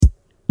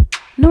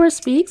Nora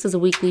Speaks is a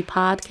weekly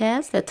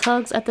podcast that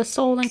tugs at the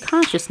soul and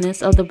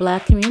consciousness of the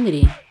Black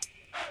community.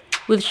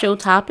 With show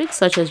topics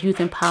such as youth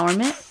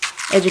empowerment,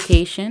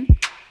 education,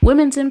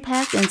 women's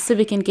impact, and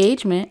civic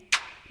engagement,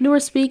 Nora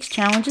Speaks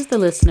challenges the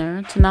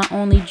listener to not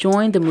only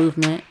join the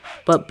movement,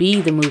 but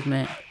be the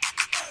movement.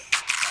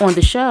 On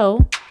the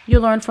show,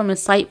 you'll learn from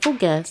insightful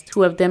guests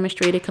who have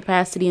demonstrated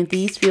capacity in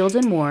these fields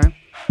and more,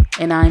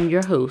 and I'm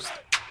your host,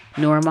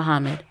 Nora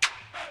Muhammad.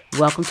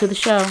 Welcome to the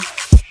show.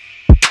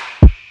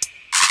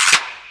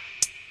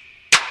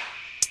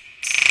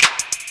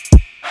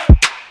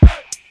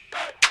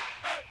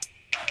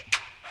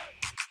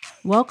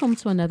 Welcome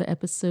to another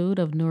episode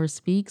of Nora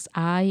Speaks.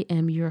 I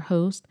am your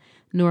host,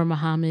 Nora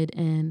Muhammad,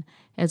 and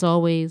as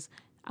always,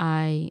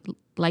 I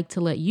like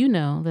to let you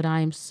know that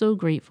I am so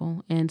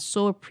grateful and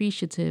so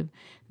appreciative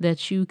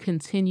that you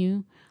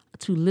continue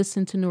to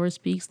listen to Nora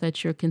Speaks,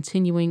 that you're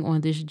continuing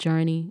on this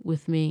journey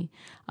with me.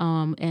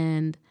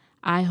 And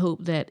I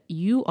hope that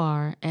you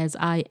are, as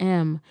I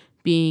am,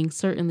 being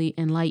certainly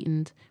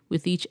enlightened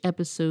with each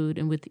episode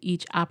and with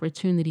each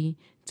opportunity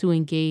to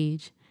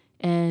engage.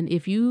 And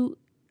if you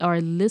are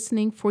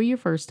listening for your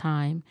first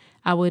time,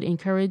 I would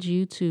encourage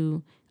you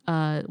to,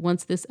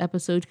 once this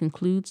episode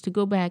concludes, to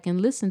go back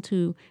and listen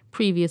to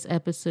previous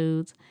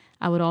episodes.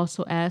 I would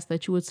also ask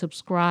that you would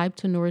subscribe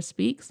to Nora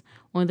Speaks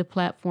on the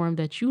platform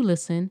that you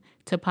listen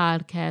to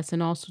podcasts,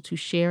 and also to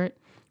share it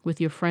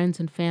with your friends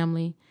and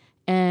family,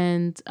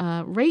 and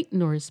rate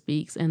Nora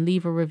Speaks and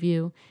leave a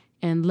review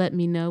and let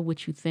me know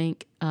what you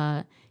think.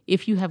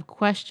 If you have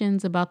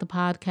questions about the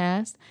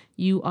podcast,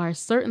 you are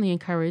certainly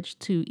encouraged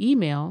to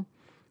email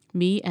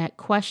me at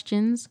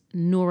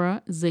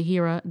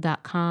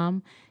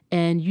questionsnorazahira.com,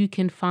 and you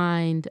can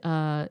find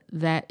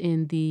that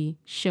in the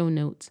show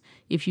notes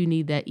if you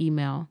need that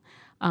email.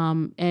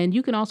 And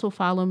you can also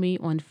follow me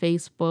on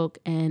Facebook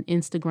and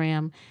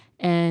Instagram,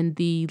 and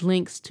the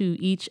links to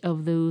each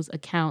of those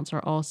accounts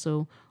are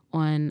also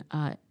on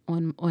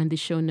the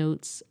show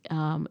notes,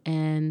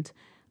 and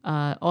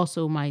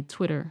also my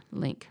Twitter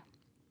link.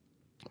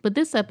 But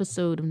this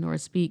episode of Nora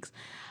Speaks,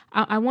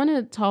 I want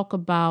to talk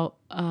about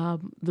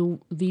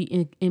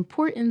the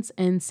importance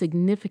and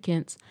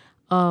significance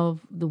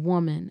of the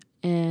woman.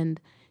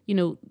 And you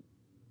know,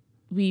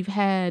 we've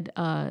had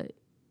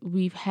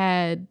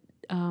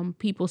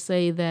people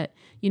say that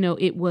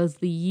it was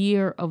the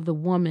year of the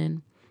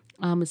woman,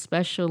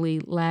 especially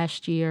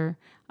last year,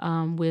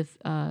 with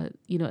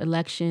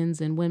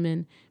elections and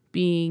women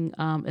being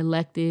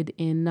elected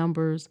in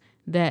numbers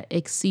that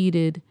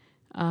exceeded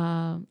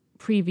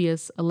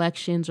previous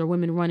elections, or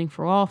women running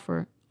for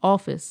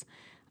office.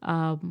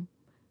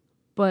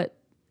 But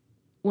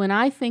when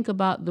I think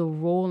about the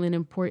role and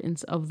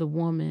importance of the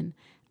woman,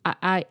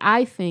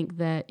 I think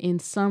that in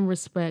some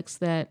respects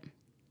that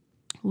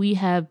we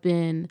have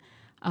been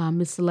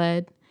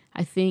misled.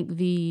 I think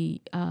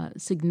the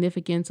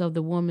significance of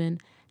the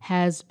woman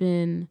has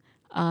been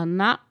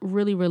not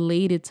really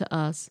related to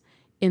us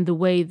in the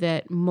way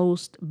that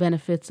most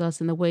benefits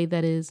us, in the way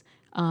that is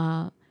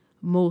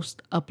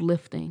most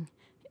uplifting.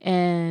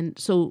 And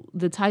so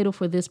the title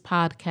for this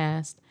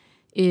podcast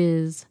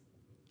is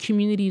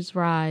Communities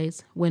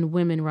Rise When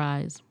Women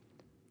Rise.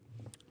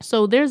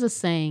 So there's a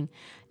saying,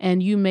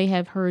 and you may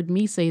have heard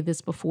me say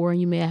this before, and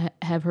you may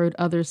have heard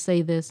others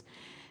say this,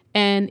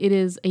 and it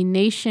is, a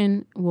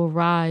nation will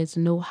rise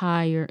no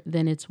higher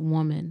than its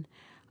woman.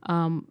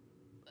 The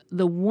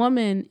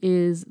woman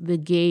is the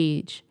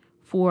gauge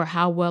for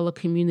how well a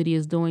community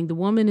is doing. The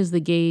woman is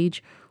the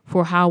gauge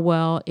for how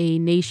well a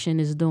nation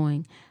is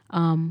doing.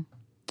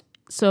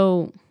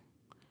 So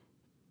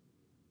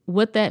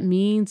what that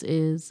means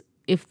is,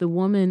 if the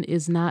woman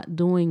is not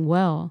doing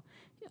well,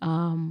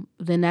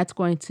 then that's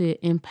going to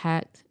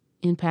impact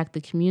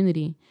the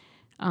community.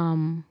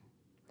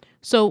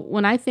 So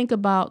when I think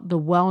about the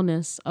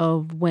wellness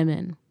of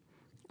women,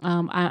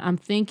 I'm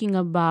thinking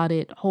about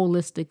it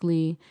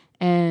holistically,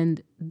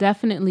 and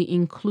definitely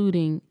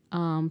including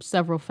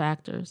several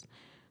factors.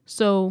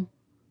 So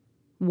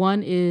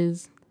one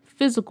is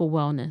physical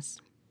wellness.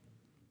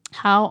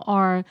 How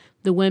are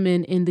the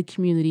women in the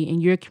community, in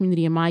your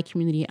community, in my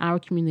community, our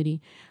community,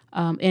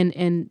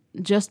 and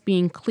just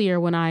being clear,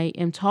 when I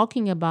am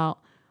talking about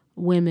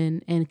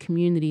women and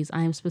communities,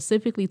 I am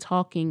specifically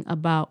talking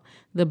about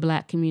the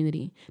Black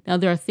community. Now,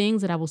 there are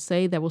things that I will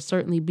say that will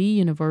certainly be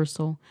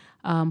universal,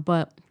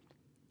 but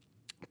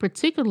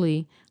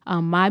particularly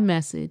my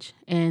message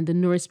and the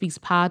Nora Speaks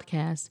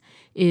podcast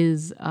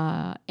is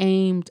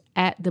aimed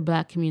at the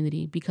Black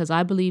community, because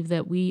I believe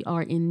that we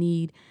are in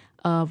need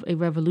of a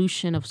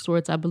revolution of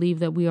sorts. I believe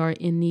that we are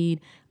in need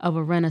of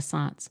a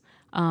renaissance.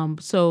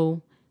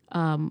 So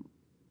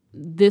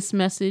this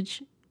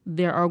message,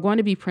 there are going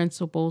to be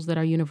principles that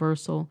are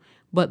universal,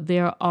 but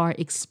there are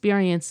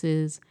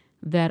experiences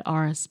that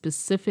are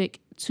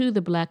specific to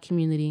the Black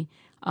community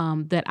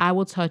that I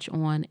will touch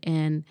on,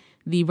 and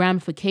the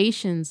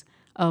ramifications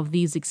of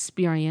these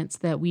experiences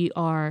that we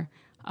are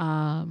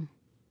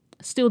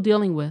still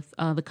dealing with,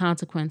 the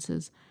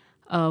consequences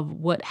of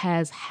what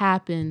has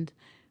happened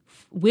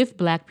with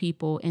Black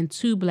people and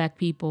to Black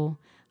people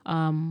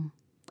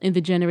in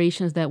the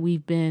generations that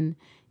we've been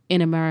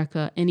in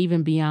America and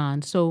even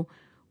beyond. So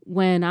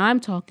when I'm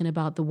talking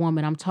about the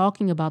woman, I'm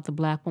talking about the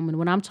Black woman.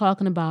 When I'm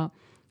talking about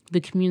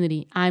the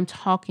community, I'm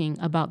talking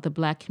about the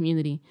Black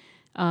community.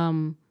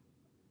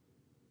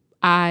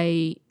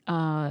 I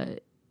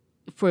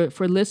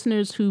for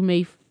listeners who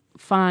may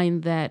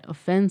find that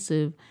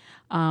offensive,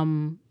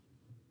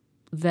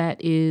 that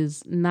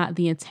is not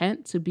the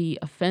intent to be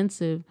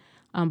offensive,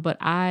 but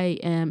I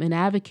am an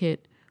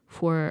advocate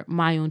for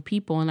my own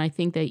people, and I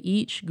think that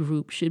each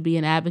group should be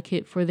an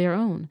advocate for their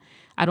own.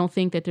 I don't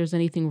think that there's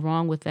anything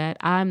wrong with that.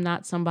 I'm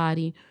not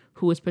somebody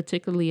who is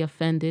particularly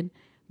offended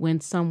when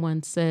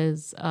someone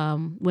says,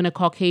 when a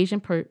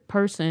Caucasian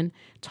person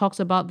talks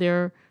about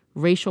their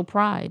racial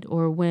pride,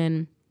 or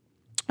when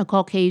a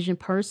Caucasian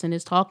person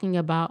is talking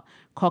about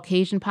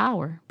Caucasian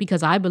power,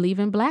 because I believe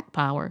in Black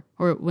power.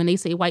 Or when they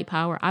say white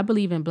power, I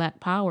believe in Black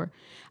power.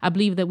 I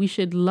believe that we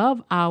should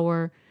love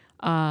our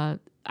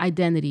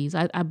identities.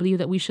 I believe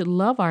that we should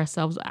love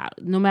ourselves,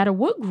 no matter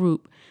what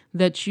group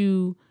that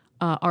you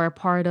are a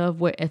part of,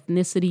 what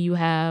ethnicity you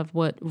have,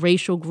 what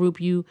racial group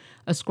you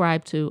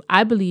ascribe to.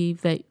 I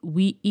believe that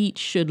we each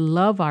should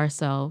love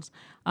ourselves.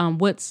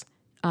 What's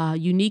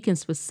unique and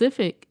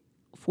specific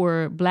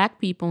for Black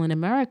people in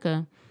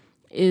America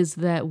is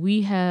that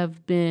we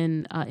have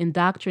been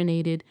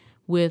indoctrinated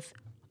with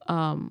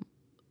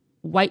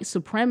white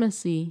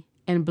supremacy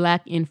and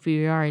Black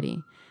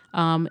inferiority.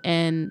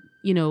 And,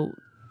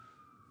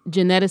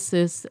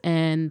 geneticists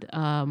and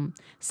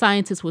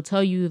scientists will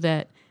tell you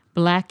that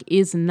Black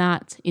is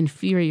not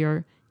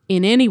inferior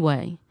in any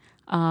way.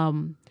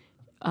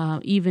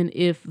 Even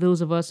if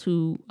those of us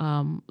who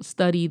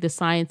study the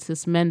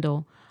scientist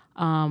Mendel,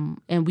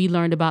 and we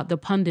learned about the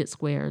Punnett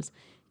squares,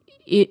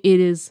 it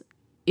is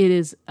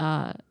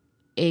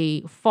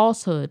a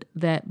falsehood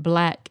that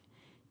Black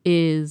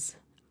is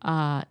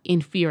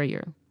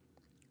inferior.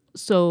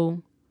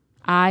 So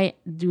I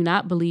do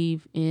not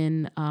believe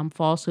in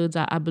falsehoods.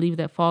 I believe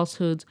that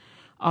falsehoods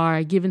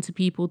are given to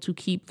people to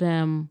keep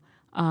them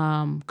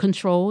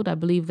controlled. I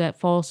believe that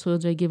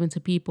falsehoods are given to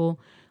people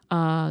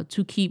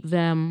to keep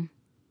them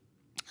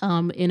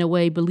in a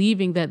way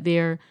believing that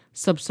they're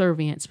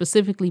subservient,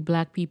 specifically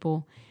Black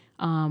people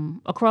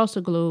across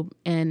the globe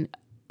and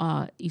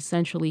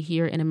essentially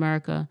here in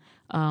America,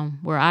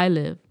 where I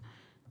live.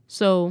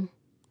 So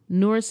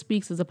Nora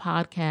Speaks is a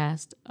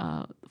podcast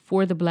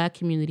for the Black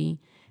community,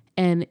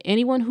 and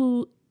anyone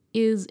who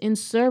is in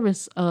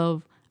service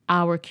of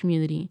our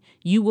community,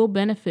 you will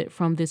benefit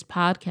from this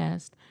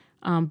podcast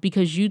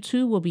because you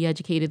too will be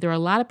educated. There are a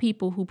lot of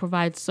people who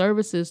provide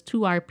services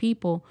to our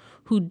people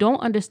who don't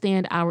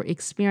understand our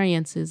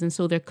experiences, and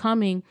so they're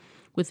coming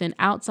with an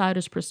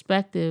outsider's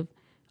perspective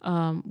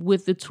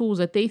with the tools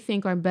that they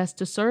think are best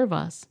to serve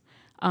us.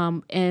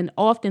 And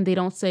often they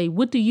don't say,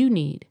 what do you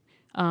need?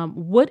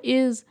 What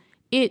is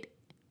it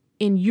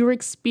in your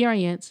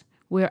experience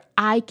where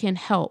I can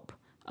help?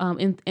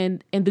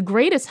 And the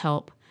greatest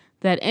help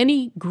that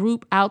any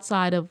group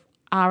outside of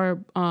our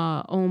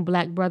own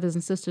Black brothers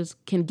and sisters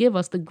can give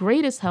us, the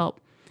greatest help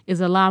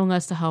is allowing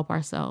us to help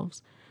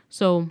ourselves.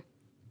 So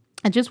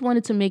I just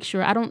wanted to make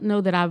sure, I don't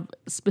know that I've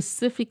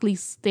specifically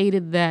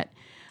stated that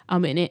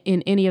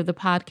in any of the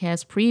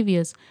podcasts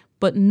previous,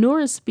 but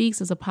Nora Speaks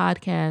is a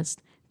podcast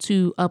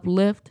to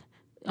uplift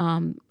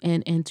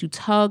and to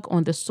tug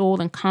on the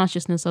soul and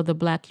consciousness of the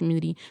Black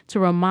community, to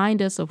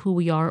remind us of who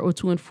we are, or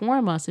to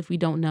inform us if we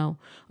don't know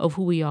of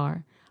who we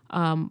are,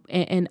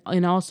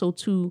 and also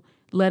to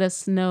let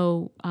us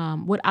know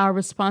what our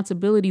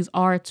responsibilities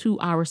are to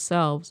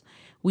ourselves.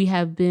 We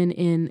have been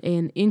in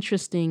an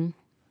interesting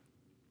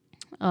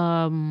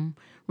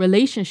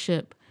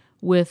relationship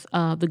with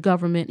the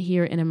government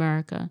here in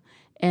America,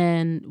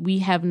 and we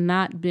have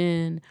not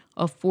been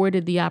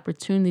afforded the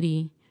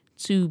opportunity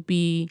to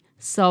be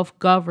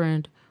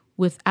self-governed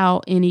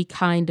without any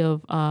kind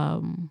of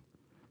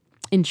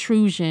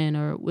intrusion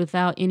or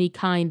without any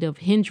kind of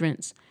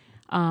hindrance,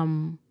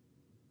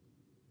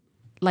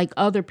 like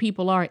other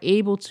people are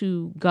able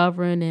to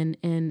govern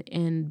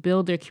and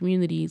build their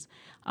communities.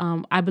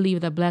 I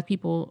believe that Black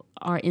people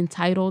are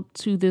entitled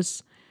to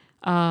this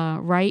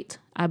right.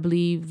 I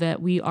believe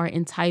that we are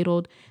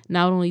entitled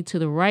not only to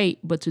the right,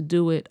 but to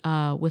do it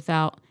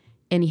without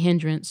any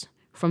hindrance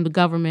from the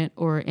government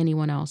or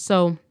anyone else.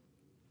 So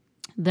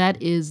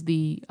that is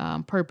the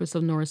purpose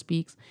of Nora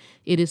Speaks.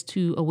 It is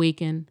to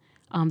awaken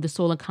the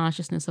soul and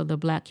consciousness of the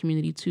Black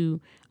community,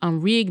 to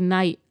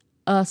reignite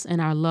us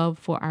and our love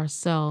for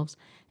ourselves,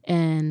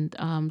 and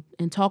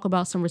talk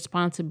about some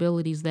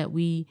responsibilities that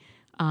we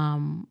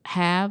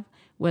have,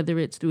 whether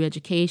it's through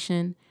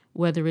education,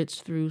 whether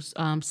it's through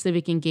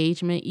civic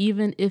engagement,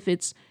 even if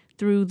it's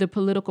through the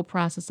political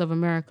process of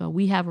America.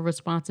 We have a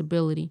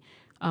responsibility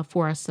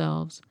for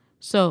ourselves.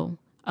 So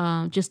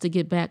just to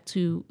get back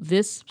to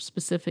this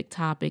specific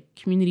topic,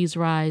 communities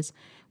rise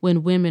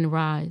when women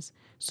rise.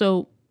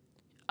 So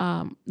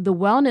the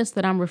wellness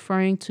that I'm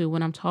referring to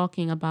when I'm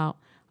talking about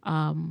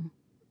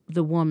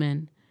the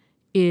woman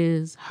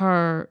is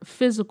her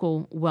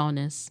physical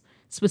wellness,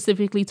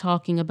 specifically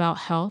talking about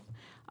health,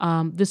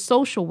 the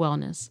social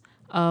wellness,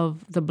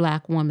 of the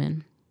Black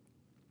woman,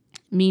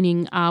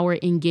 meaning our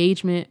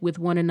engagement with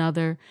one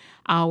another,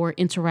 our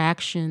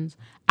interactions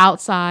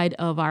outside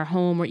of our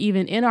home or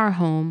even in our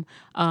home,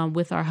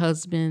 with our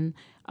husband,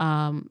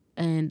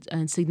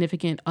 and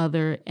significant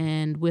other,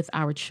 and with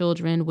our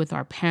children, with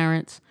our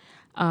parents.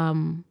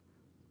 The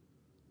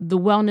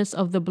wellness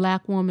of the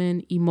Black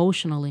woman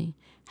emotionally,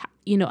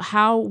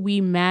 how we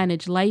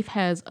manage life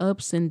has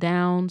ups and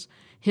downs,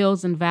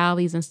 hills and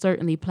valleys, and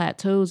certainly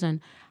plateaus.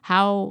 And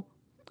how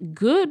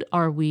good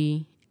are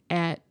we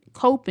at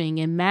coping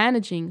and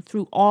managing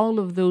through all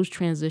of those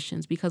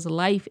transitions? Because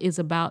life is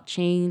about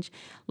change.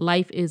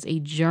 Life is a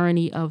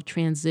journey of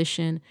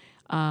transition.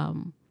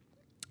 And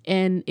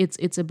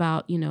it's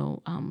about,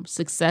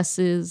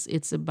 successes.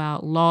 It's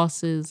about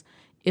losses.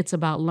 It's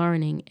about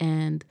learning.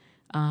 And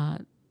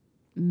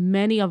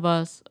many of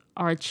us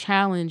are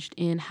challenged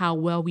in how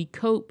well we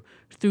cope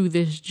through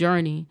this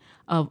journey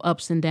of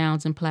ups and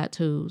downs and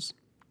plateaus.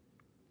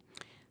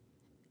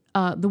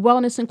 The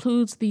wellness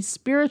includes the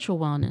spiritual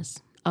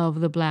wellness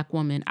of the Black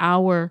woman,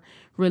 our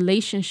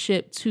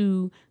relationship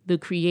to the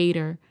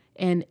Creator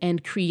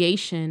and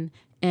creation,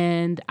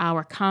 and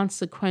our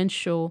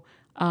consequential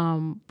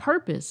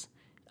purpose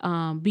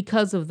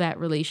because of that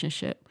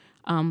relationship.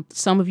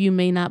 Some of you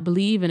may not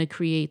believe in a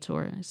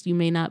creator. You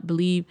may not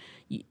believe.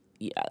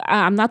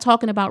 I'm not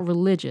talking about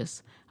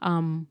religious.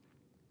 I'm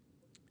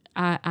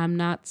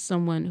not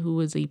someone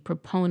who is a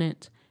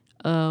proponent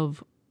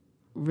of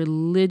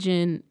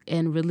religion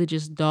and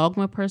religious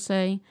dogma per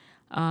se.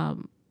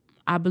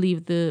 I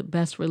believe the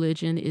best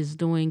religion is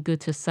doing good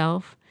to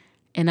self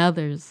and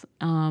others,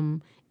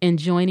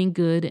 enjoining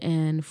good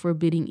and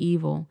forbidding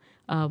evil.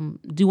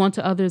 Do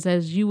unto others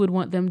as you would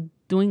want them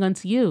doing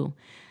unto you.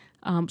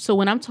 So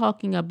when I'm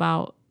talking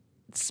about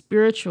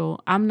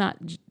spiritual, I'm not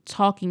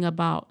talking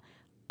about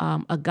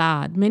a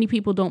God. Many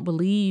people don't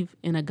believe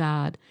in a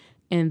God,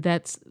 and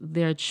that's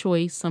their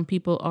choice. Some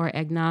people are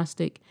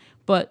agnostic,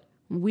 but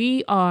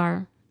we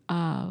are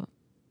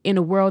in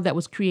a world that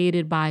was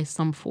created by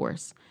some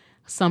force,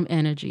 some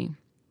energy.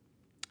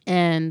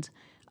 And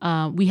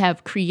we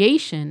have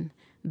creation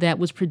that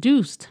was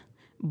produced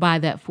by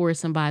that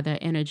force and by that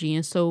energy.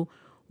 And so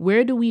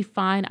where do we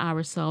find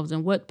ourselves,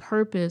 and what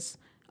purpose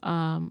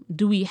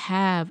do we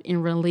have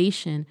in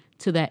relation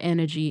to that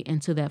energy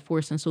and to that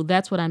force? And so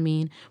that's what I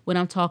mean when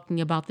I'm talking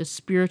about the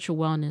spiritual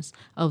wellness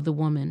of the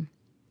woman.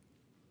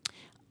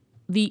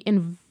 The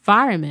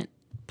environment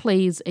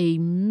plays a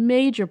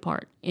major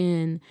part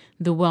in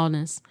the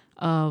wellness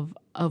of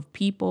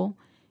people.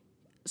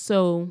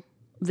 So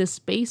the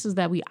spaces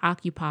that we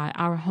occupy,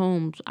 our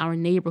homes, our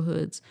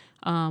neighborhoods,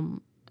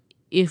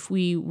 if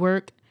we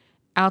work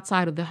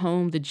outside of the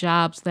home, the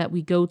jobs that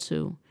we go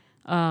to,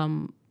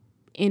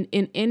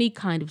 in any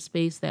kind of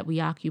space that we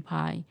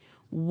occupy,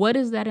 what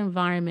is that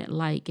environment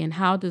like, and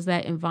how does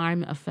that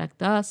environment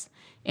affect us,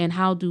 and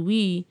how do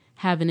we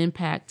have an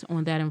impact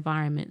on that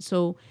environment?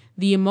 So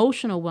the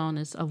emotional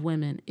wellness of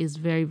women is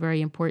very,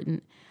 very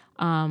important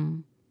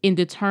in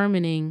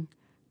determining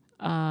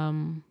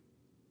because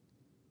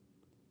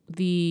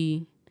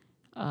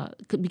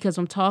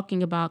I'm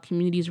talking about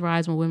communities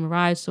rise when women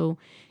rise. So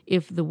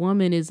if the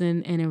woman is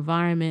in an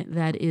environment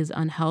that is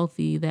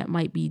unhealthy, that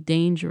might be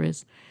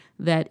dangerous,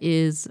 that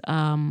is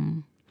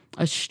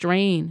a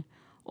strain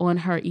on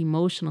her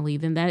emotionally,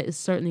 then that is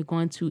certainly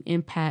going to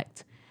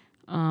impact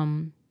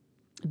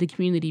the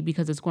community,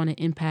 because it's going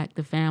to impact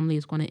the family,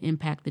 it's going to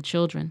impact the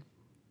children.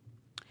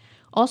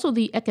 Also,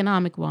 the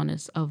economic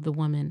wellness of the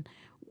woman.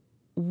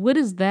 What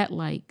is that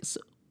like? So,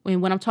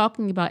 when I'm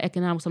talking about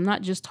economics, I'm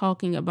not just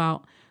talking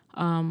about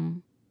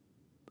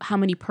how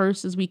many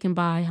purses we can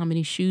buy, how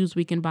many shoes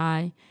we can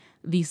buy,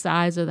 the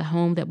size of the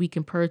home that we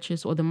can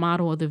purchase, or the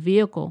model of the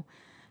vehicle.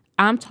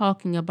 I'm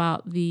talking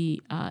about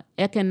the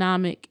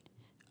economic,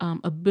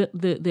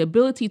 the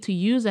ability to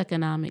use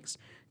economics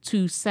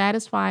to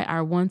satisfy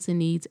our wants and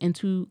needs and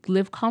to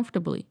live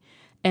comfortably.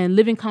 And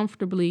living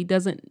comfortably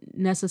doesn't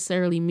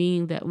necessarily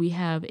mean that we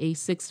have a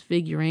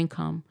six-figure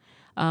income,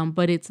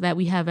 but it's that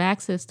we have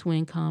access to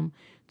income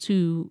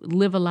to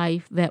live a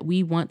life that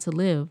we want to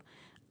live.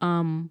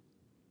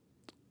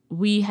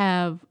 We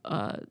have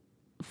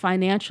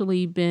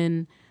financially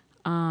been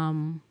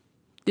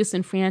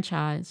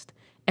disenfranchised,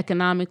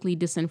 economically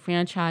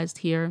disenfranchised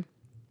here.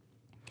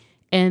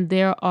 And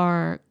there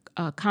are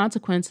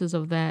consequences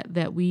of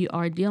that we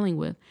are dealing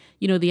with.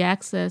 The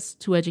access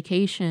to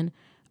education,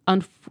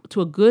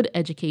 to a good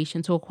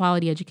education, to a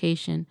quality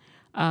education,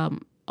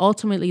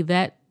 ultimately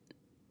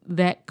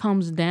that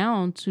comes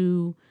down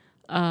to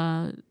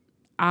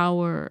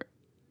our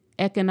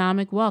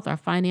economic wealth, our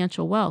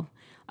financial wealth.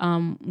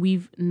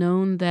 We've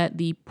known that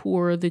the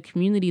poorer the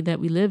community that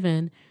we live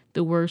in,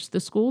 the worse the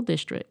school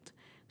district.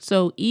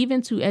 So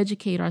even to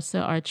educate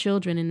our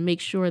children and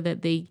make sure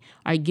that they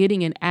are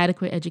getting an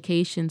adequate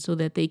education so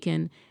that they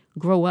can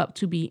grow up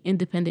to be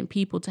independent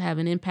people, to have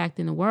an impact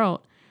in the world,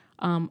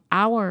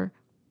 our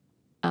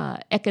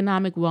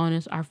economic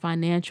wellness, our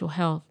financial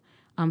health,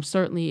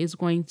 certainly is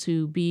going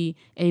to be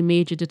a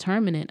major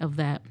determinant of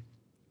that.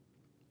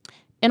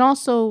 And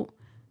also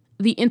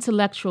the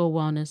intellectual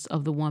wellness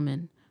of the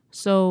woman.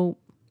 So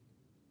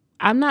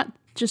I'm not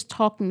just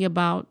talking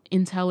about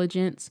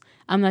intelligence.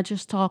 I'm not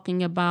just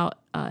talking about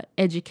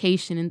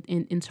education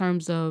in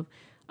terms of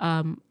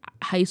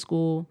high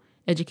school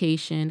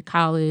education,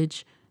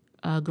 college,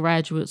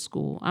 graduate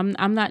school.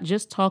 I'm not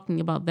just talking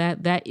about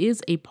that. That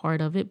is a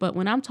part of it. But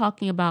when I'm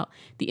talking about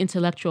the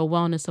intellectual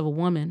wellness of a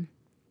woman,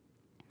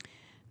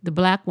 the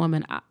Black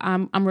woman,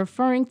 I'm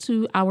referring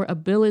to our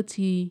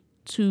ability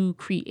to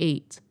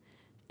create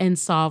and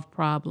solve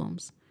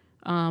problems.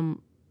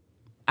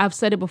 I've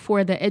said it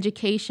before that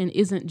education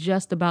isn't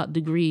just about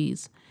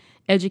degrees.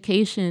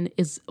 Education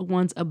is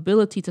one's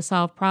ability to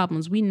solve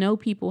problems. We know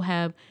people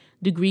have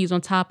degrees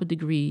on top of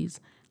degrees,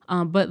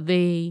 but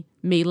they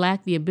may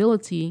lack the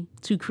ability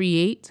to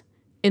create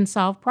and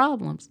solve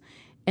problems.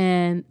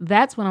 And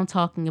that's what I'm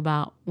talking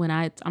about when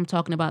I'm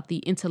talking about the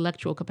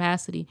intellectual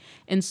capacity.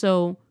 And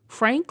so,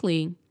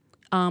 frankly,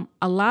 a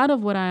lot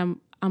of what I'm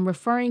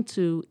referring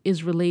to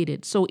is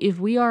related. So if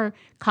we are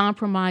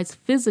compromised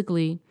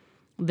physically,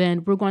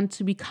 then we're going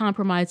to be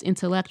compromised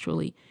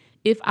intellectually.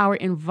 If our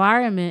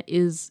environment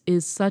is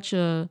such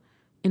a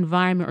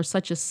environment or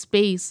such a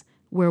space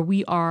where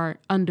we are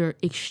under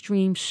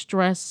extreme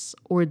stress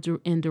or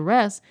in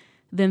duress,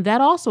 then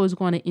that also is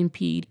going to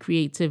impede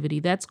creativity.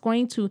 That's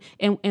going to,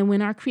 and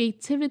when our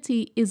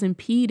creativity is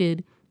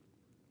impeded,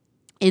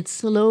 it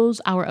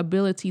slows our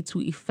ability to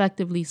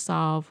effectively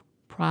solve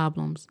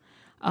problems.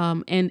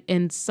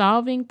 And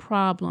solving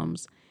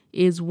problems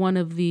is one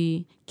of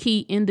the key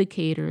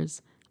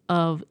indicators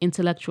of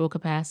intellectual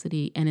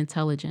capacity and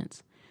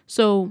intelligence.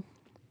 So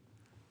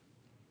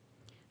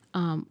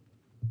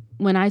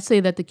when I say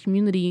that the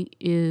community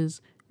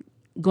is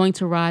going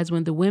to rise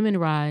when the women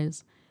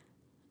rise,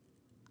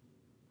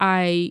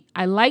 I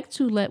like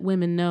to let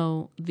women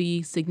know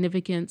the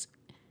significance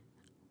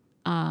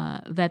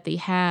that they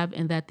have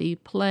and that they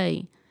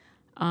play.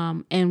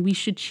 And we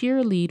should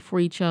cheerlead for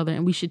each other,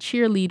 and we should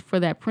cheerlead for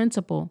that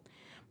principle.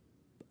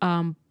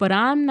 But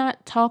I'm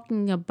not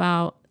talking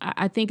about,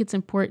 I think it's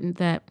important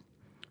that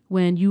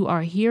when you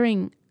are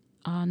hearing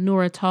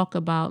Nora talk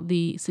about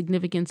the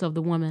significance of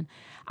the woman,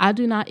 I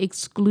do not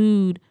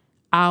exclude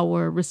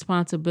our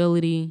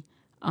responsibility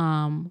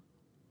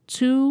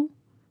to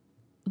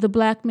the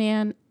Black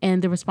man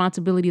and the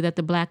responsibility that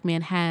the Black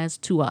man has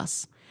to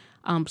us.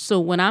 So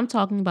when I'm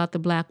talking about the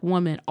Black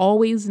woman,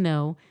 always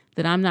know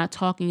that I'm not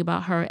talking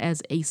about her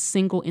as a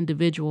single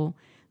individual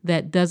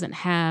that doesn't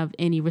have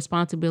any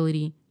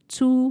responsibility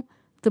to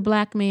the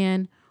Black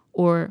man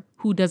or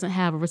who doesn't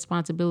have a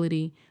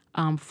responsibility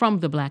from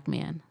the Black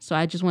man. So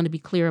I just want to be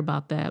clear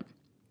about that.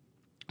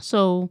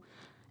 So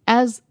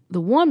as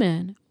the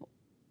woman,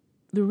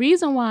 the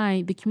reason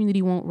why the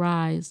community won't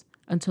rise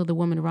until the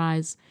woman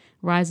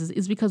rises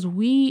is because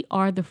we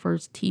are the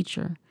first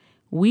teacher.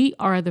 We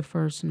are the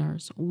first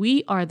nurse.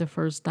 We are the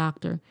first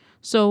doctor.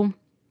 So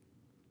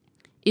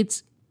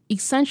it's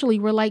essentially,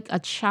 we're like a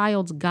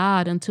child's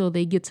God until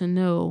they get to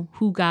know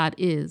who God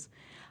is.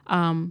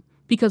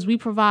 Because we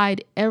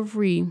provide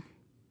everything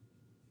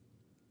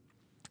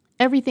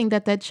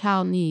that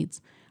child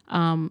needs.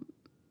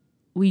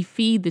 We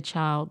feed the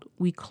child,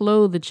 we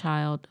clothe the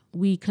child,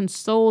 we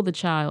console the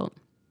child.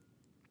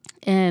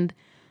 And,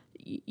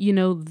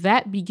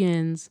 that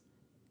begins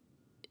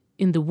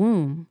in the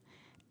womb.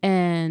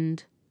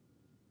 And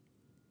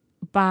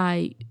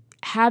by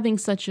having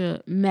such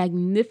a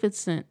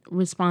magnificent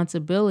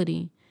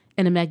responsibility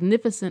and a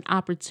magnificent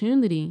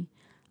opportunity,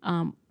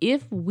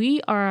 if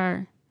we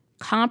are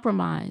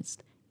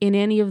compromised in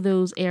any of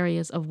those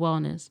areas of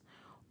wellness,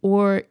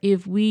 or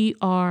if we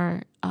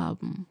are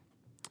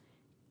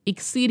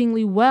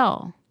exceedingly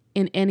well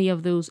in any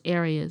of those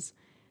areas,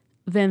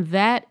 then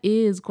that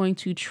is going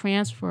to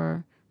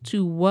transfer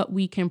to what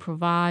we can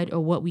provide or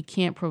what we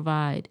can't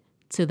provide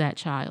to that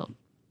child.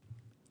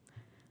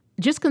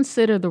 Just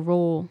consider the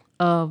role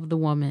of the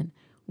woman.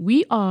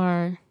 We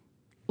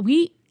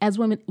as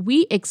women,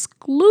 we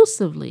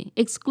exclusively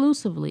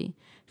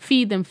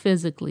feed them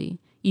physically,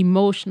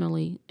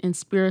 emotionally, and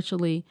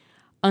spiritually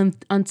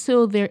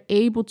until they're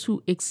able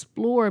to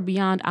explore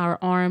beyond our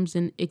arms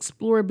and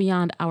explore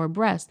beyond our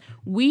breast.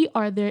 We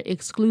are their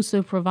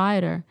exclusive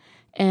provider.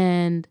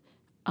 And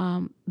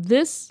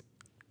this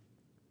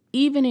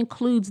even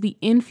includes the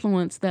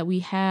influence that we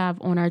have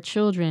on our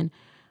children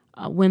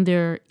when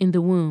they're in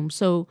the womb.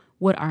 So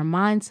what our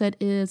mindset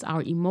is,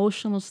 our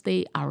emotional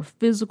state, our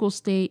physical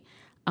state,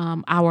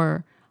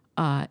 our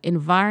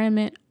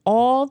environment,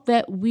 all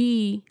that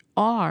we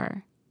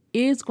are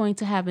is going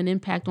to have an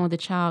impact on the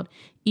child,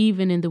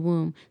 even in the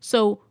womb.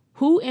 So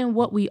who and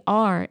what we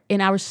are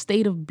in our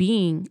state of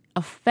being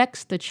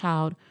affects the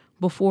child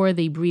before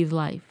they breathe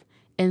life.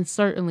 And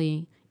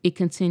certainly it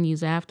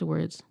continues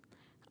afterwards.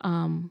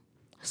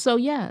 So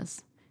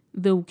yes,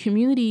 the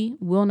community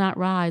will not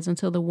rise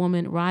until the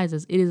woman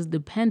rises. It is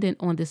dependent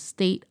on the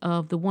state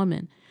of the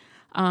woman.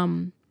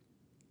 Why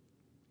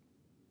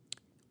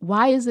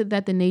is it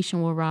that the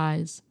nation will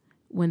rise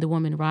when the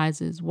woman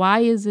rises? Why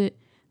is it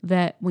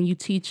that when you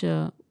teach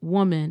a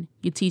woman,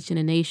 you're teaching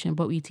a nation,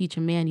 but when you teach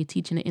a man, you're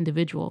teaching an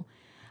individual?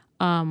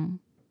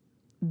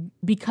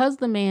 because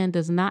the man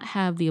does not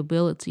have the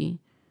ability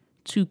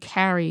to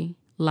carry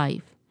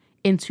life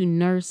and to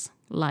nurse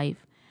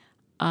life,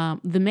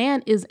 the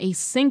man is a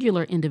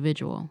singular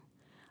individual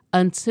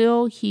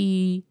until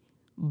he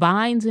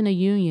binds in a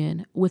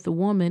union with a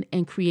woman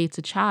and creates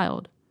a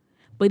child.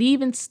 But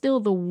even still,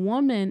 the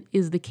woman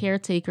is the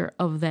caretaker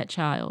of that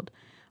child.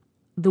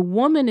 The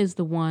woman is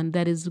the one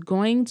that is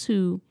going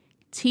to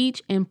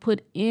teach and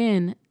put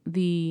in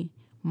the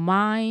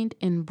mind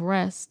and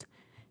breast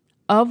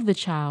of the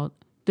child,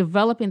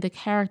 developing the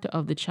character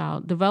of the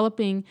child,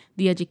 developing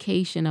the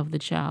education of the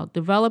child,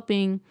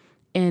 developing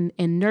and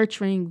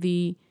nurturing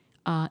the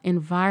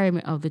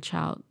environment of the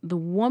child. The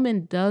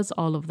woman does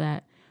all of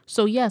that.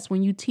 So yes,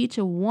 when you teach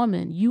a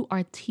woman, you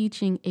are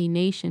teaching a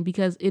nation,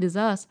 because it is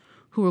us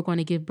who are going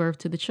to give birth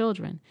to the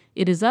children.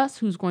 It is us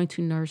who's going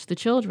to nurse the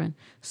children.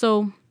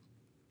 So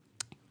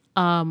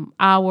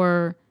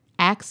our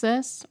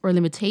access or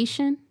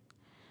limitation,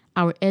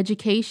 our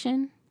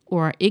education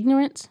or our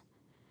ignorance,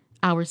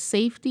 our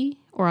safety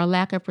or our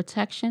lack of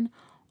protection,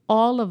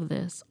 all of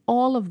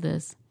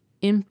this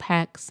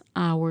impacts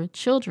our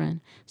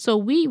children. So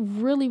we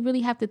really,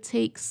 really have to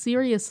take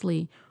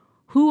seriously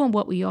who and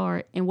what we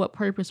are and what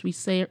purpose we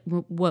say,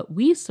 what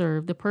we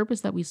serve, the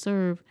purpose that we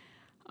serve,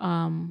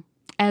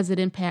 as it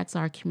impacts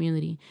our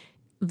community.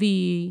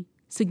 The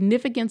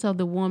significance of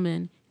the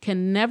woman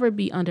can never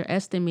be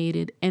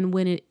underestimated. And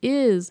when it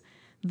is,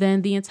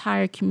 then the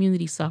entire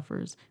community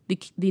suffers.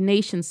 The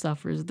nation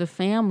suffers. The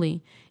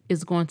family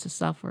is going to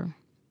suffer.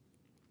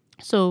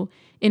 So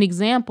an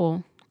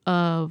example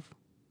of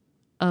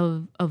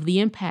the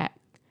impact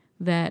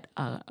that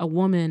a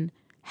woman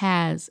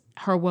has,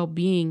 her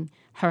well-being,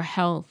 her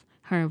health,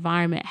 her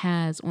environment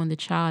has on the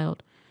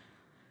child.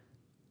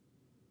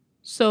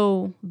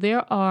 So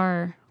there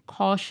are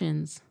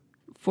cautions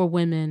for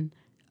women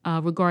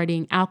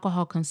regarding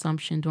alcohol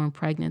consumption during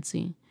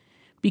pregnancy,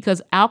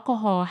 because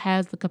alcohol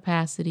has the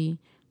capacity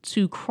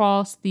to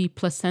cross the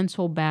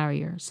placental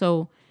barrier.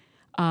 So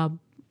a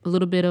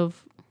little bit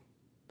of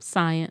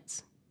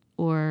science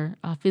or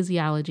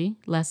physiology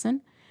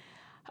lesson.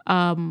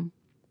 The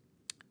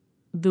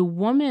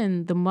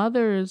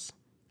mother's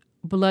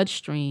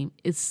bloodstream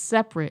is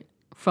separate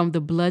from the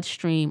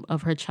bloodstream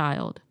of her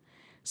child.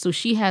 So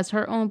she has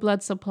her own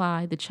blood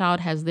supply, the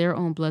child has their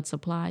own blood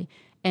supply,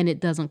 and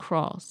it doesn't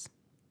cross.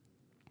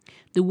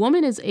 The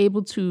woman is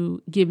able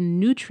to give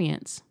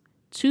nutrients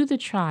to the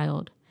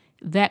child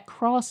that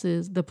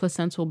crosses the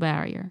placental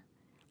barrier.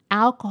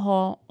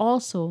 Alcohol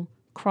also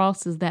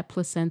crosses that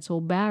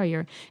placental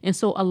barrier. And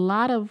so a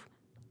lot of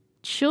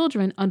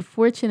children,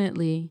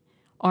 unfortunately,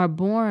 are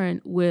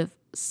born with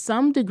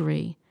some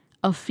degree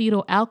of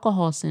fetal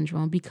alcohol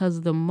syndrome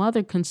because the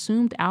mother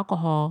consumed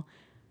alcohol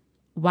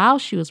while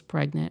she was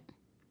pregnant,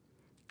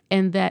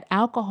 and that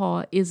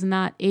alcohol is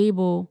not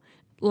able,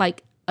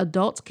 like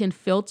adults can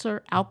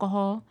filter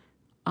alcohol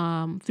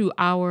through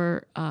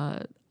our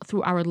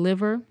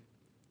liver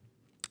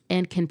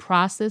and can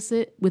process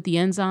it with the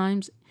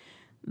enzymes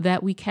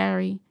that we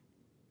carry.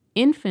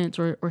 Infants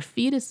or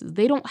fetuses,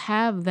 they don't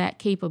have that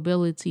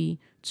capability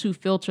to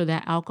filter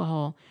that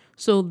alcohol.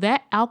 So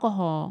that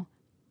alcohol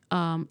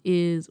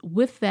is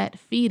with that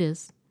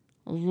fetus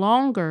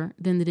longer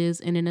than it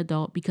is in an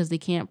adult because they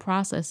can't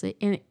process it.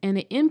 And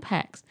it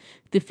impacts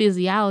the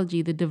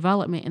physiology, the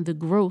development, and the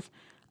growth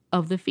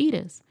of the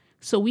fetus.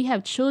 So we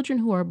have children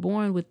who are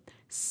born with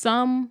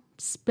some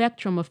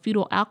spectrum of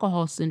fetal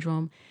alcohol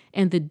syndrome.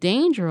 And the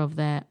danger of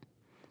that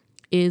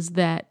is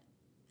that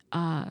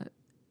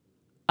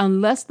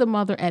unless the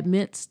mother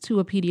admits to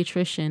a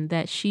pediatrician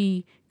that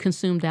she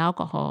consumed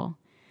alcohol,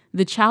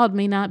 the child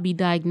may not be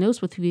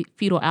diagnosed with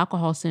fetal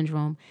alcohol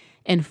syndrome.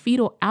 And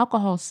fetal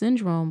alcohol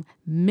syndrome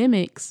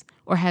mimics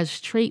or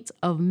has traits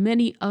of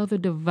many other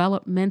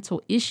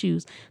developmental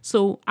issues.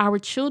 So our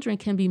children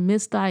can be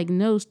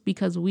misdiagnosed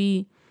because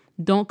we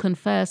don't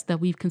confess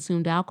that we've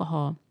consumed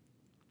alcohol.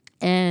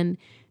 And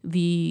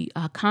the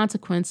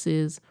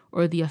consequences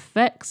or the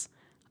effects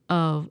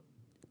of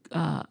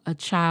a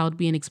child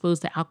being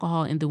exposed to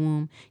alcohol in the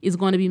womb is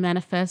going to be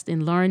manifest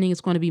in learning.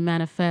 It's going to be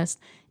manifest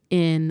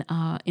in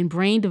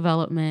brain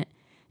development.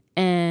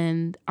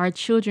 And our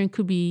children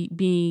could be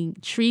being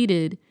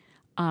treated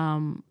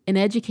and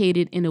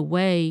educated in a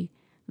way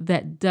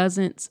that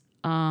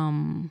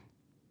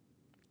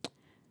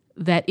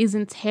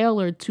isn't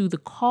tailored to the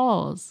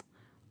cause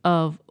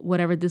of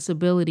whatever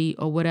disability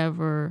or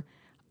whatever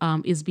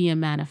is being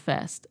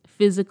manifest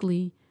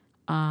physically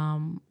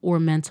or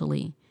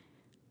mentally.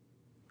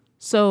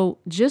 So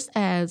just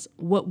as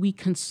what we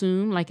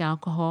consume, like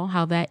alcohol,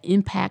 how that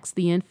impacts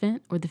the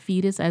infant or the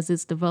fetus as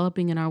it's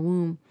developing in our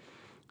womb,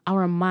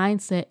 our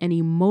mindset and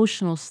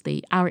emotional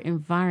state, our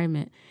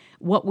environment,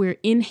 what we're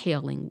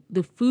inhaling,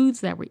 the foods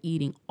that we're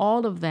eating,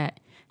 all of that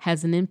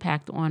has an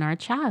impact on our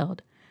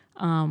child.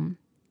 And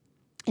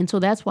so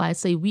that's why I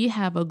say we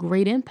have a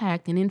great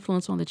impact and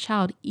influence on the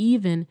child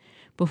even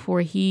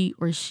before he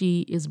or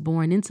she is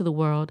born into the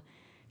world.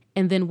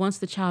 And then once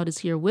the child is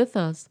here with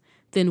us,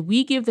 then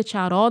we give the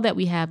child all that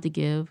we have to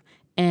give,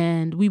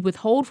 and we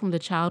withhold from the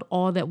child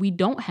all that we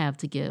don't have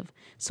to give.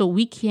 So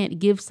we can't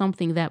give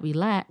something that we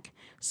lack.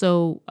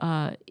 So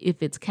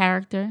if it's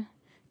character,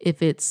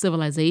 if it's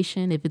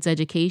civilization, if it's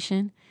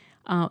education,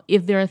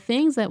 if there are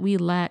things that we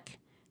lack,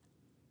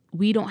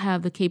 we don't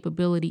have the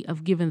capability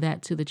of giving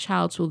that to the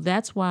child. So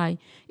that's why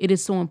it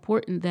is so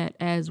important that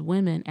as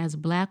women, as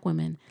Black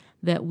women,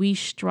 that we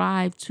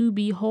strive to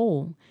be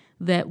whole,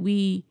 that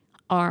we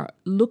are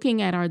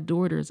looking at our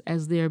daughters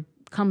as they're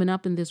coming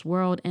up in this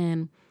world,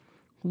 and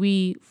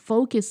we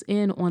focus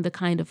in on the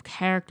kind of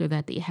character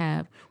that they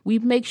have. We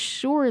make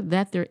sure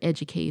that they're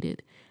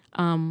educated.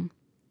 And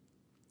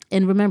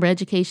remember,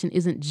 education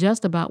isn't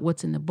just about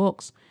what's in the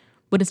books,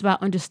 but it's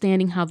about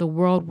understanding how the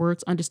world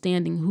works,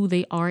 understanding who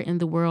they are in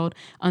the world,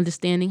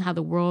 understanding how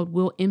the world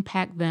will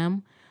impact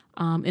them,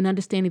 and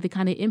understanding the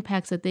kind of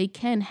impacts that they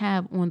can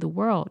have on the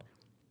world.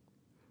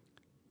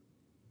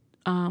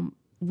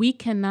 We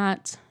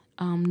cannot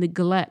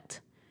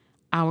neglect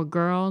our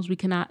girls. We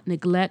cannot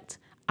neglect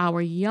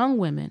our young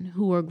women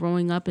who are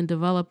growing up and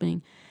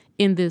developing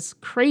in this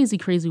crazy,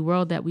 crazy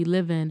world that we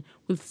live in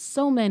with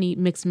so many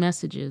mixed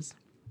messages.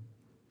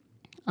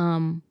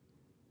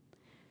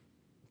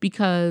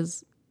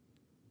 Because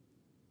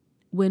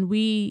when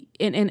we,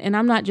 and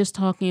I'm not just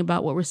talking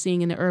about what we're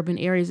seeing in the urban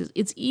areas,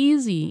 it's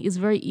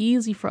very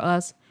easy for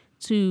us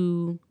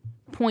to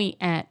point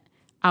at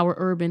our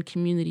urban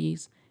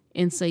communities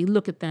and say,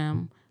 look at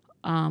them,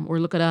 or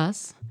look at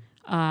us,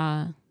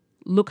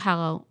 look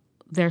how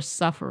they're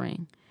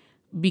suffering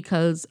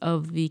because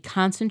of the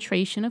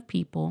concentration of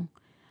people,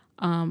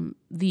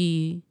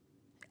 the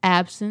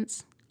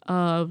absence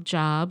of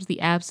jobs, the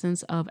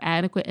absence of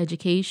adequate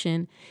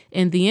education,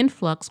 and the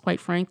influx, quite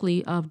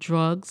frankly, of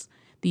drugs,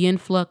 the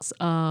influx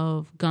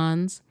of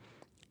guns,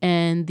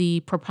 and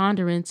the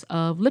preponderance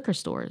of liquor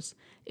stores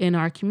in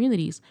our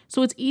communities.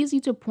 So it's easy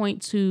to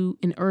point to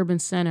an urban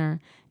center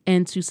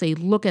and to say,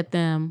 look at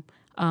them,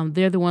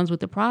 they're the ones with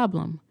the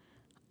problem.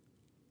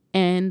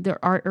 And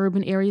our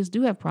urban areas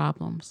do have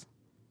problems,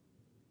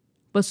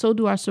 but so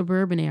do our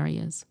suburban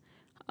areas.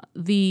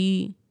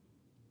 The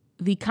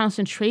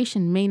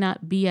concentration may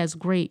not be as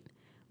great,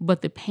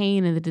 but the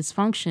pain and the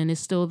dysfunction is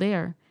still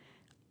there.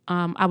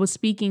 I was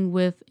speaking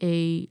with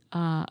a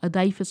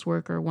DYFS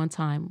worker one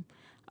time.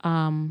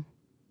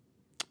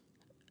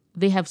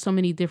 They have so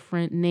many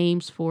different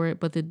names for it,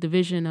 but the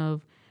Division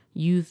of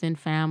Youth and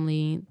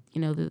Family,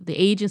 the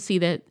agency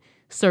that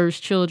serves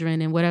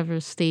children in whatever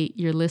state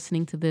you're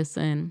listening to this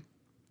in.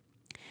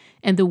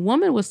 And the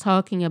woman was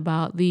talking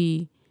about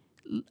the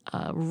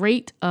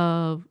rate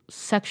of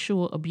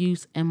sexual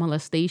abuse and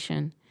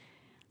molestation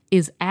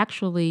is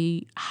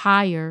actually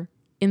higher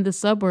in the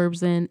suburbs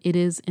than it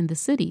is in the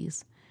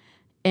cities.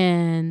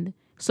 And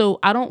so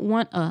I don't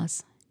want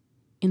us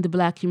in the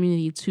Black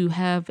community to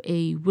have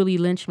a Willie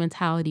Lynch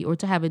mentality or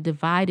to have a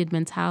divided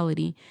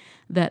mentality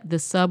that the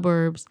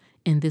suburbs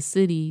and the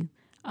city,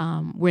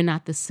 we're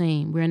not the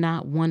same. We're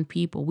not one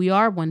people. We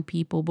are one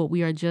people, but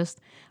we are just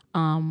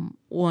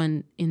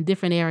in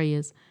different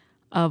areas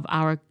of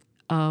our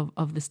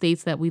of the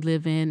states that we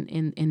live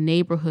in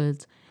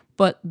neighborhoods.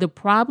 But the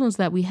problems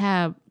that we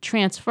have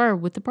transfer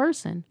with the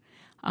person.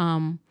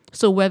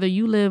 So whether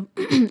you live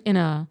in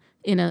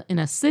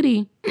a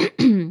city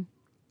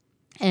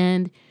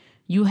and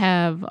you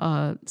have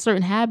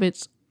certain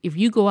habits, if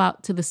you go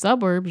out to the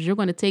suburbs, you're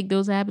going to take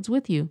those habits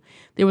with you.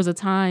 There was a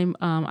time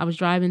I was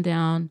driving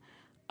down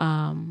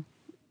a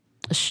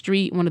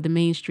street, one of the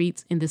main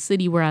streets in the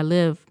city where I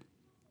live,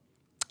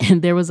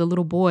 and there was a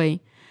little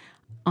boy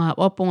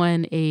up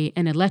on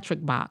an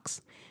electric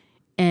box,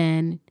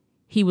 and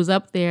he was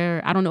up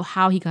there. I don't know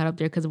how he got up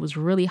there because it was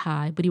really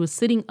high, but he was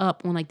sitting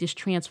up on like this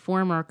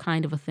transformer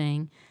kind of a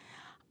thing,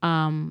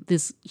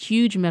 this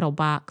huge metal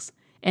box,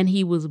 and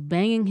he was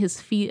banging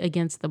his feet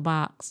against the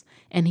box,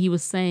 and he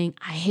was saying,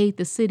 I hate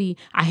the city.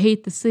 I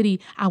hate the city.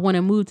 I want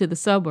to move to the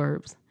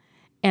suburbs.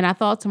 And I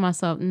thought to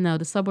myself, no,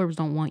 the suburbs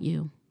don't want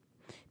you,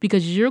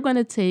 because you're going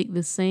to take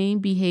the same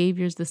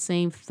behaviors, the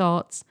same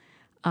thoughts,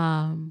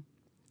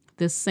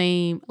 the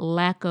same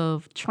lack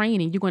of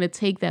training. You're going to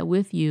take that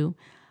with you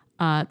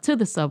to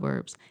the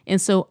suburbs.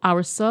 And so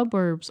our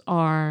suburbs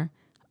are,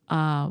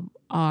 and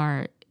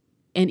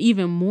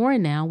even more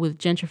now with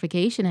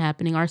gentrification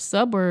happening, our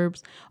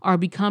suburbs are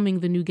becoming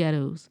the new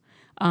ghettos.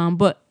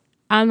 But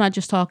I'm not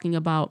just talking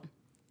about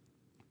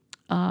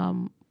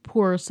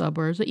poorer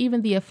suburbs, or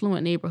even the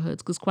affluent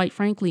neighborhoods, because quite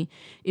frankly,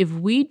 if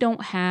we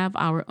don't have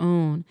our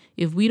own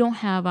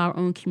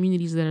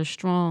communities that are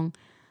strong,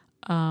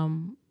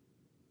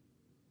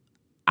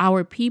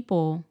 our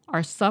people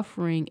are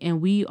suffering,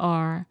 and we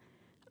are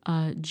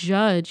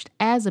judged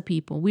as a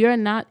people. We are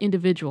not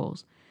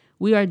individuals.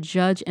 We are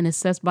judged and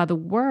assessed by the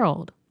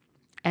world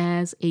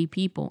as a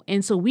people.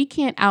 And so we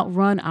can't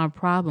outrun our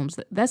problems.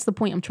 That's the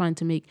point I'm trying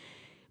to make.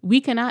 We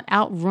cannot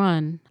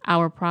outrun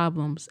our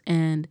problems.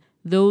 And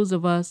those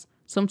of us,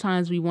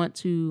 sometimes we want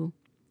to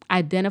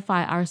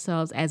identify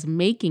ourselves as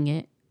making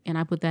it, and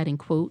I put that in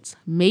quotes,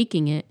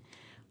 making it.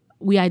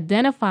 We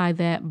identify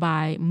that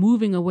by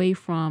moving away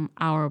from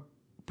our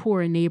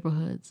poorer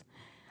neighborhoods.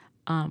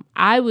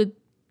 I would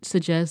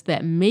suggest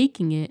that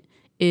making it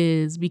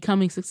is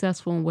becoming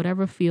successful in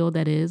whatever field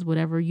that is,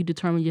 whatever you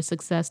determine your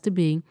success to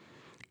be,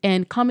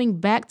 and coming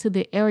back to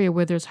the area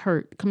where there's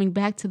hurt, coming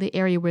back to the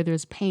area where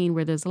there's pain,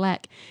 where there's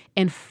lack,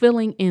 and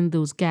filling in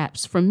those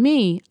gaps. For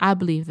me, I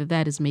believe that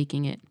that is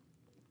making it.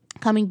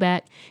 Coming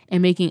back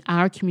and making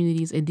our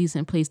communities a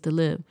decent place to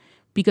live.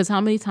 Because how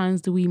many times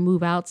do we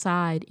move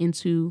outside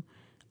into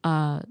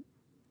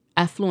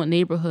affluent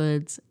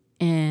neighborhoods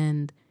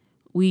and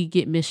we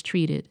get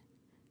mistreated?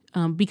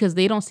 Because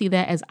they don't see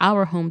that as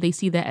our home. They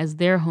see that as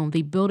their home.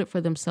 They build it for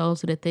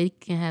themselves so that they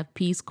can have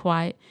peace,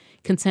 quiet,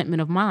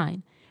 contentment of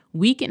mind.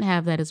 We can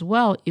have that as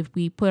well if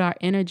we put our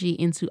energy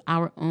into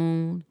our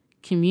own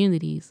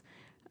communities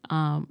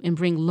and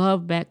bring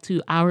love back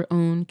to our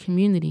own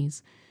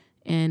communities.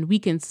 And we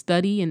can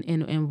study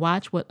and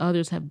watch what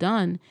others have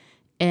done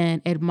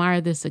and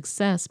admire their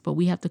success, but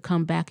we have to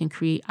come back and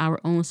create our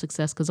own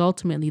success, because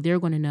ultimately they're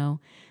going to know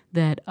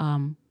that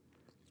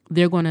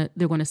they're going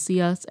to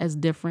see us as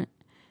different.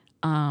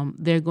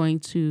 They're going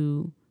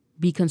to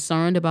be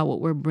concerned about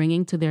what we're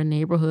bringing to their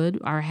neighborhood,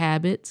 our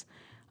habits,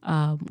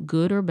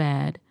 good or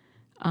bad.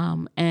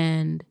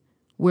 And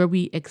where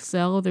we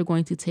excel, they're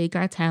going to take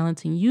our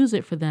talents and use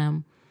it for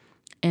them.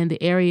 And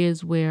the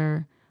areas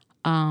where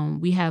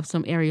we have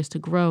some areas to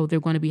grow, they're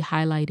going to be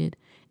highlighted,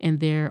 and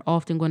they're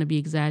often going to be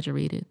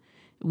exaggerated.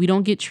 We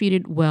don't get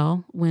treated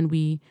well when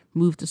we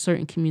move to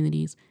certain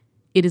communities.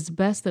 It is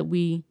best that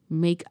we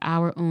make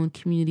our own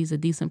communities a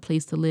decent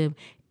place to live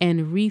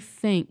and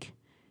rethink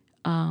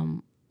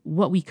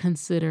what we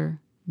consider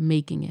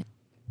making it.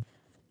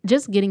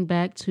 Just getting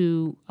back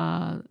to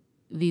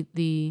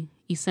the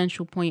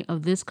essential point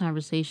of this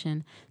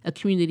conversation, a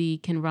community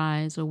can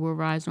rise or will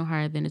rise no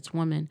higher than its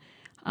women.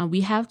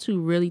 We have to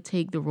really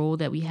take the role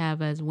that we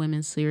have as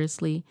women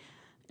seriously,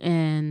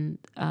 and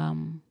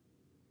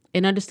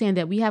understand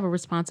that we have a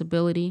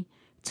responsibility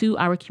to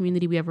our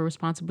community. We have a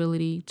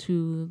responsibility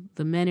to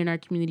the men in our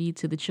community,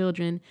 to the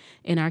children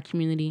in our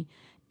community.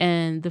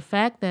 And the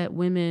fact that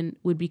women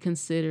would be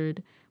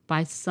considered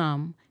by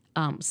some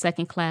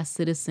second-class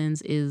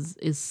citizens is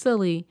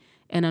silly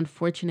and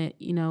unfortunate.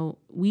 You know,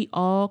 we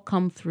all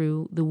come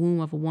through the womb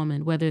of a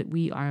woman, whether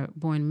we are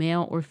born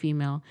male or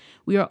female.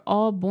 We are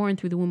all born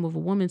through the womb of a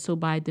woman. So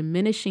by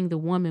diminishing the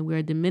woman, we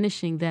are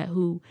diminishing that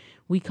who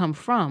we come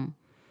from.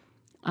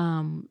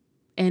 And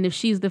if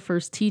she's the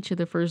first teacher,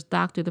 the first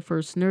doctor, the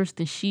first nurse,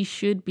 then she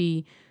should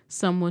be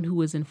someone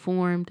who is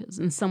informed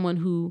and someone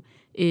who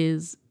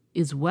is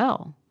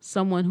well,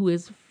 someone who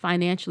is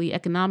financially,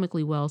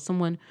 economically well,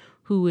 someone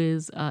who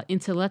is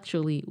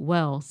intellectually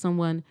well,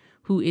 someone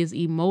who is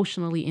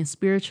emotionally and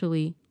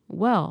spiritually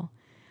well.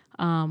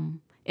 And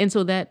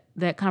so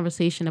that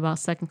conversation about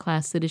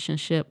second-class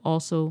citizenship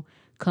also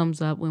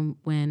comes up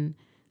when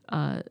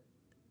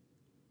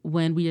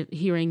we are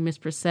hearing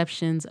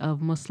misperceptions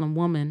of Muslim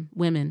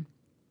women.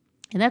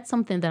 And that's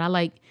something that I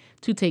like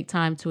to take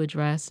time to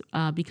address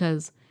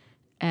because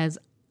as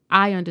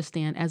I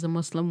understand as a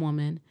Muslim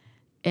woman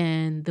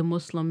and the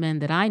Muslim men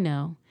that I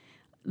know,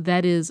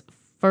 that is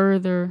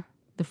the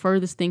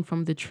furthest thing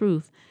from the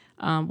truth.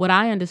 What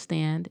I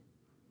understand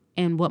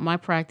and what my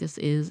practice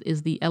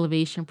is the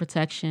elevation,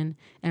 protection,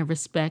 and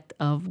respect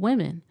of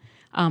women.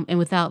 And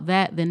without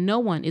that, then no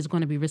one is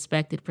going to be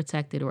respected,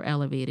 protected, or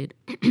elevated.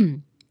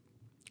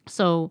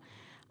 So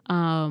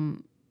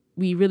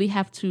we really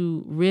have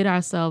to rid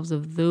ourselves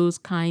of those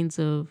kinds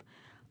of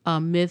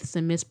myths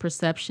and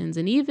misperceptions.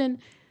 And even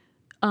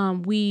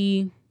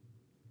we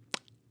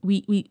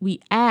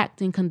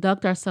act and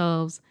conduct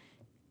ourselves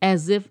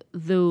as if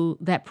though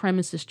that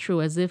premise is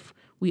true, as if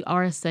we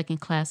are a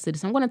second-class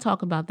citizen. I'm going to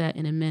talk about that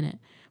in a minute.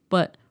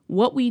 But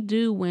what we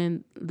do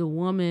when the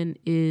woman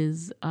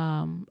is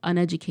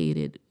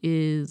uneducated,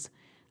 is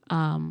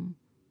in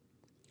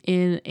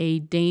a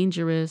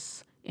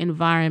dangerous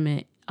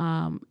environment,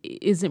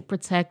 isn't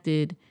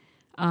protected,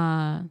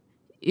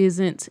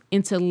 isn't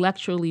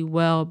intellectually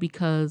well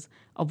because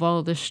of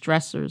all the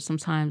stressors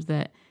sometimes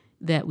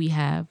that we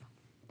have.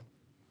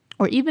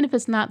 Or even if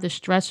it's not the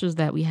stressors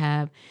that we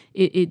have,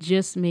 it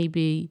just may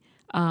be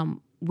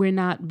we're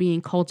not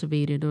being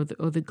cultivated,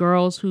 or the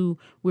girls who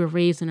we're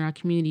raised in our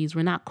communities,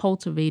 we're not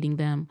cultivating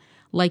them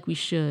like we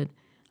should.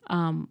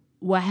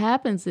 What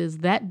happens is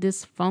that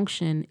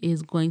dysfunction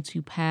is going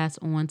to pass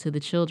on to the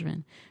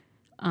children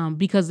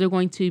because they're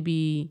going to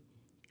be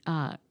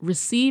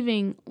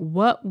receiving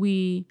what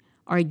we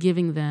are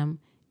giving them,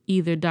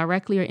 either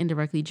directly or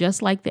indirectly,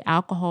 just like the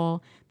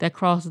alcohol that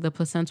crosses the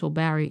placental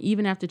barrier.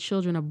 Even after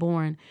children are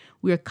born,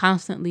 we are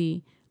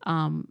constantly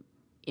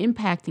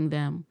impacting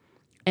them.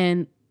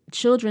 And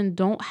children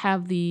don't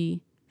have the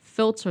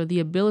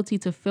ability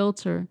to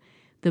filter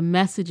the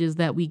messages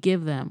that we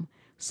give them.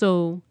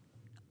 So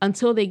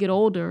until they get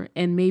older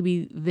and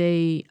maybe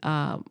they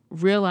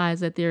realize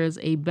that there is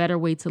a better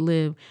way to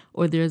live,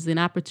 or there's an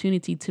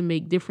opportunity to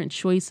make different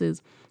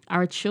choices,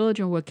 our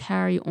children will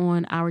carry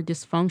on our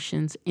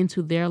dysfunctions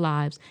into their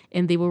lives,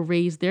 and they will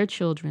raise their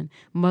children.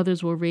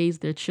 Mothers will raise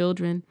their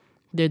children,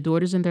 their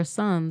daughters and their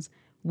sons,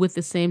 with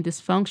the same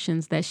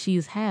dysfunctions that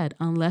she's had,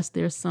 unless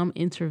there's some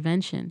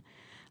intervention.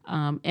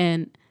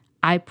 And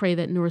I pray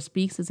that Nora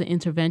Speaks is an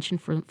intervention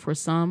for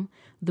some.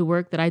 The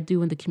work that I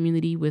do in the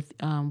community with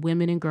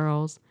women and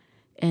girls,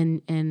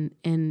 and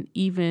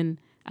even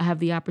I have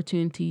the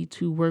opportunity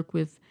to work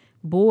with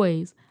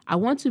boys. I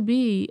want to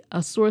be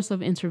a source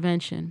of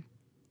intervention,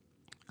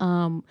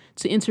 to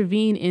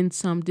intervene in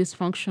some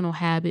dysfunctional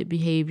habit,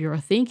 behavior, or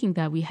thinking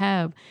that we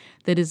have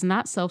that is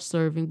not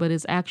self-serving but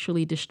is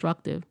actually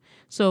destructive.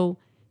 So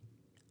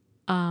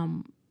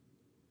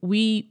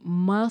we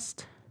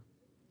must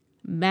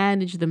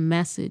manage the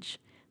message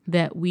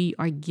that we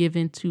are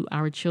given to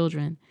our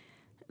children.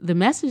 The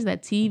message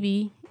that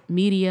TV,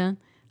 media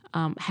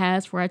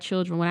has for our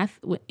children.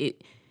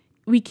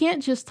 We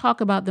can't just talk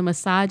about the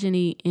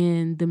misogyny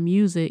in the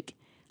music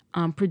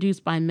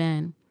produced by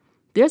men.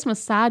 There's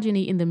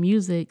misogyny in the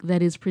music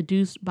that is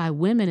produced by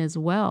women as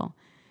well.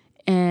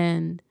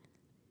 And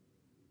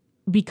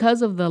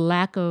because of the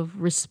lack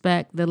of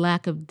respect, the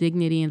lack of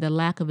dignity, and the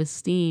lack of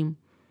esteem,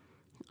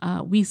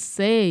 we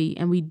say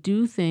and we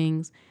do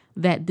things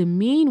that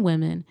demean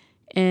women.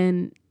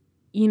 And,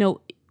 we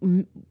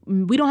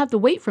don't have to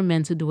wait for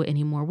men to do it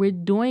anymore. We're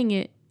doing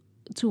it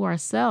to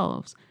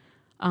ourselves.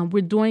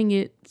 We're doing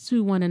it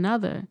to one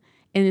another.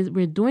 And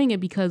we're doing it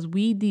because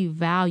we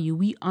devalue,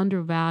 we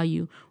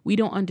undervalue, we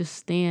don't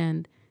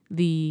understand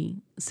the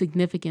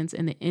significance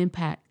and the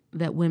impact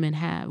that women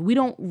have. We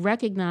don't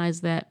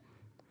recognize that,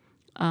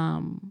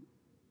 Love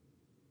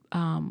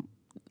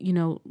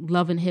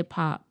and Hip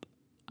Hop,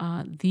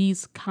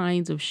 these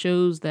kinds of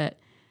shows that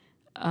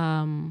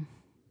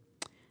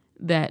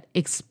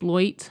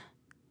exploit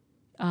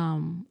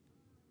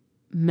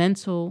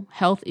mental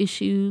health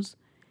issues,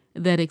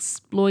 that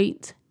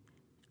exploit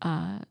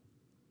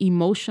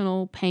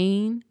emotional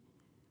pain.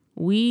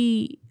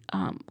 We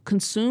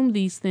consume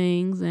these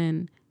things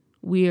and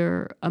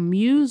we're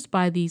amused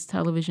by these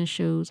television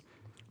shows,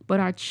 but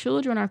our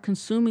children are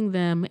consuming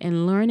them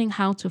and learning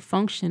how to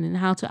function and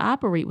how to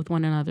operate with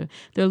one another.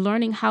 They're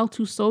learning how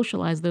to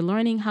socialize. They're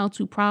learning how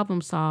to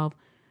problem solve,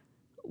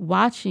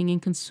 watching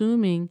and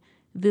consuming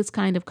this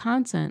kind of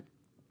content.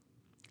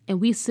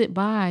 And we sit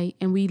by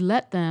and we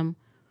let them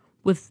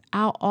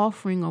without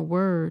offering a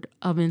word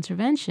of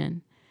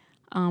intervention.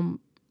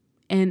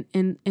 And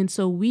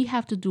so we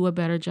have to do a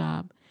better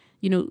job.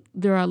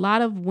 There are a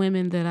lot of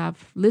women that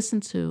I've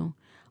listened to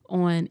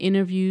on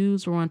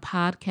interviews or on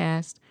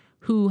podcasts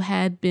who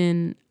had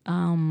been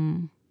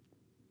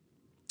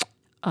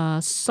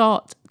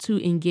sought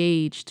to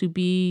engage, to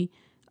be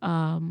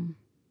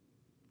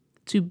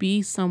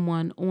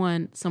someone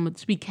on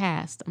to be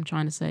cast, I'm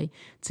trying to say,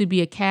 to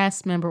be a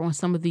cast member on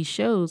some of these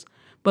shows.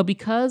 But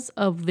because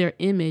of their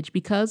image,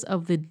 because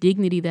of the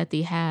dignity that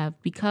they have,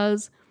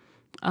 because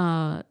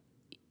they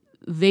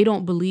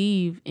don't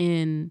believe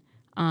in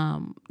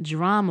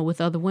drama with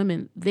other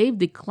women, they've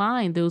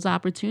declined those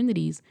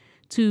opportunities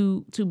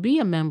to be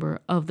a member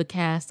of the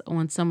cast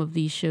on some of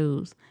these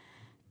shows.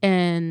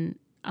 And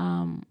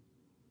when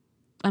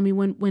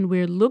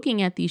we're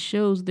looking at these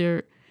shows,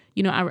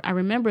 I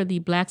remember the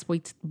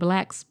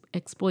black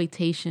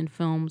exploitation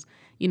films,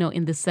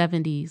 in the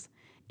 70s.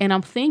 And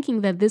I'm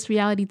thinking that this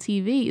reality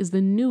TV is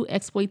the new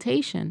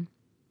exploitation.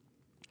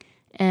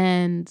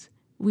 And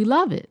we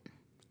love it.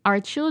 Our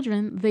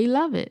children, they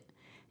love it.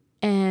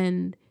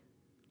 And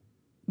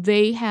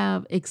they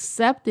have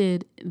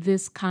accepted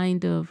this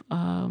kind of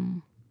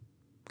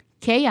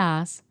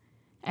chaos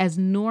as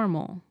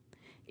normal.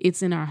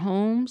 It's in our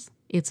homes.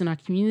 It's in our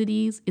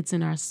communities. It's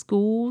in our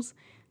schools.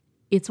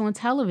 It's on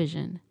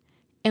television.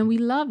 And we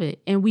love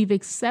it. And we've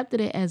accepted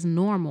it as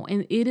normal.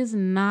 And it is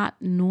not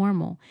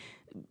normal.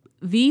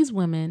 These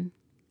women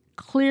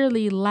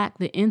clearly lack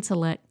the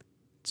intellect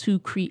to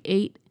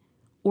create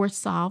or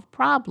solve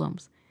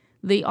problems.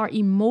 They are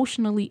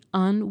emotionally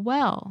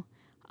unwell.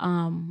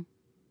 And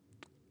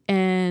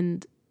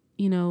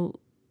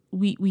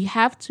we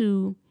have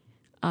to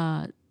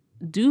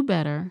do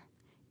better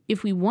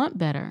if we want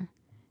better.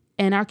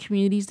 And our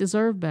communities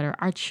deserve better.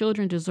 Our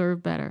children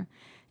deserve better.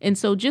 And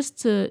so just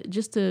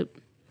to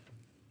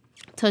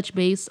touch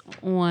base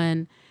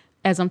on,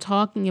 as I'm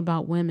talking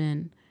about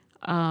women,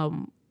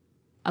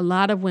 a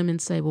lot of women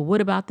say, well, what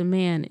about the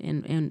man?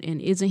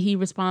 And isn't he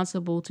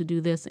responsible to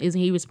do this?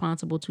 Isn't he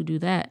responsible to do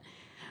that?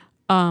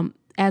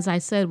 As I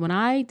said, when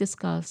I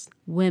discuss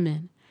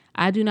women,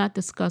 I do not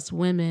discuss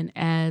women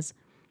as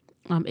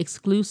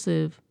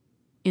exclusive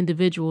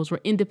individuals or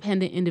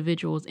independent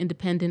individuals,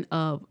 independent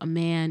of a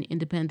man,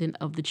 independent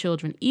of the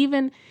children.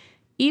 Even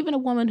a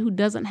woman who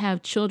doesn't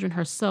have children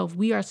herself,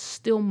 we are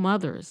still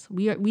mothers.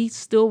 We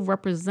still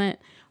represent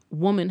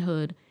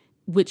womanhood,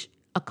 which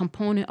a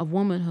component of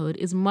womanhood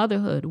is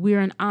motherhood. We're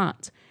an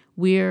aunt.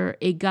 We're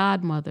a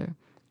godmother.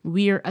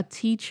 We're a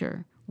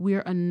teacher.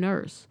 We're a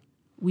nurse.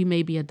 We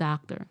may be a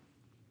doctor.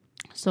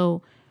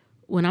 So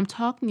when I'm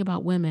talking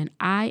about women,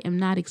 I am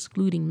not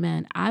excluding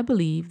men. I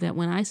believe that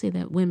when I say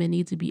that women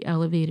need to be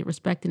elevated,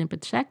 respected, and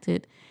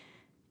protected,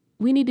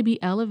 we need to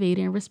be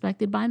elevated and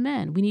respected by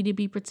men. We need to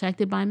be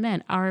protected by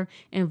men. Our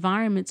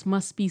environments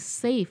must be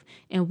safe,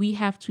 and we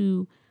have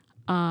to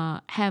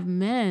have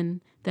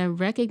men that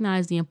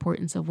recognize the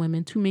importance of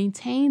women to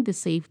maintain the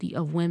safety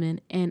of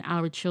women and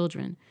our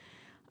children.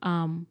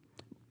 And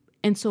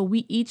so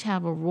we each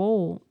have a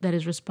role that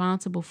is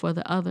responsible for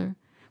the other.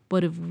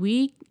 But if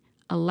we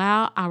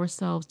allow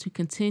ourselves to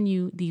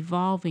continue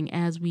devolving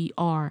as we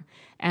are,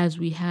 as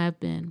we have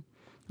been,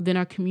 then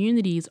our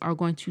communities are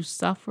going to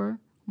suffer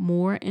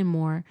more and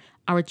more.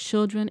 Our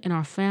children and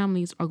our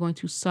families are going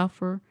to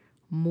suffer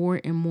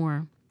more and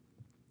more.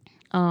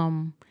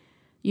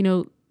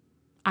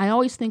 I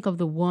always think of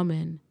the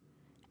woman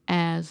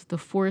as the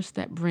force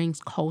that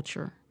brings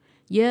culture.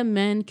 Yeah,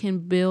 men can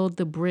build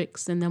the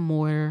bricks and the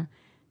mortar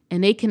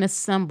and they can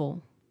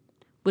assemble,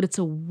 but it's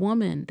a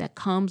woman that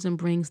comes and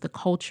brings the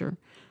culture.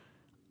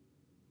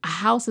 A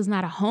house is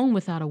not a home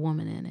without a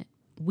woman in it.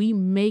 We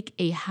make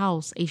a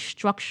house, a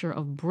structure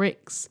of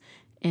bricks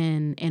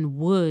and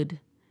wood.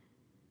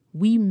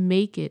 We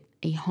make it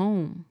a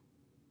home.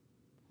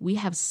 We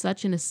have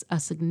such a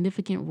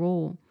significant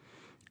role.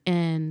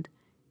 And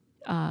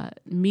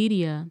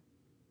media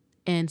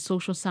and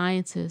social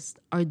scientists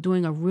are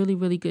doing a really,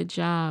 really good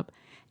job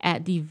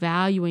at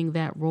devaluing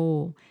that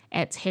role,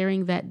 at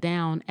tearing that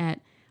down,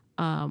 at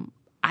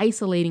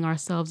isolating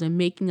ourselves and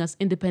making us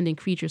independent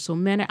creatures. So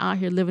men are out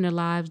here living their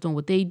lives, doing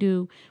what they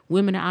do.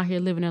 Women are out here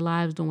living their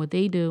lives, doing what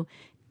they do,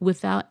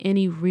 without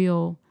any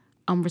real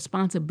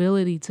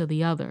responsibility to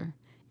the other.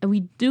 And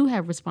we do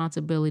have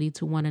responsibility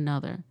to one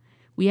another.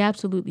 We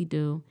absolutely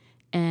do.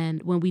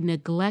 And when we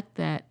neglect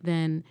that,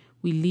 then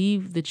we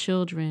leave the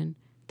children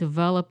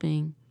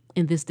developing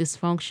in this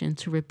dysfunction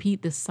to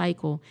repeat this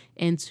cycle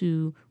and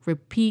to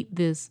repeat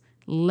this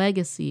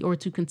legacy or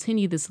to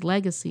continue this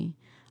legacy.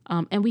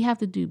 And we have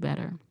to do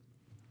better.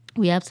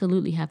 We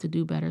absolutely have to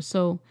do better.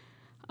 So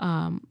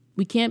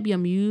we can't be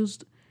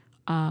amused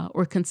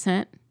or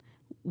content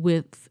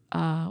with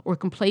or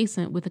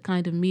complacent with the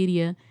kind of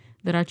media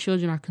that our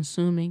children are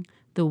consuming.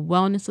 The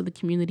wellness of the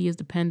community is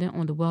dependent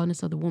on the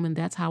wellness of the woman.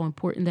 That's how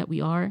important that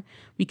we are.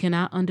 We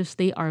cannot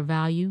understate our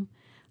value.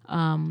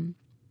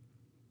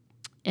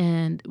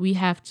 And we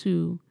have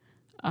to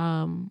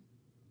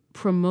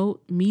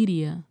promote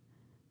media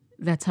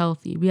that's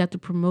healthy. We have to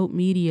promote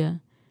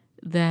media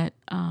that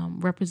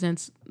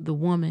represents the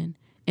woman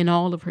in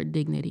all of her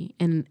dignity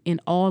and in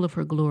all of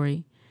her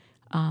glory.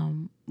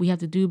 We have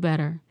to do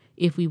better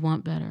if we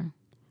want better.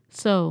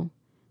 So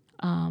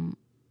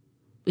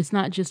it's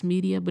not just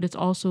media, but it's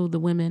also the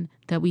women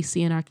that we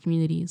see in our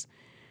communities.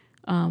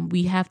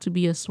 We have to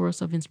be a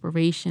source of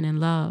inspiration and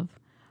love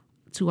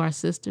to our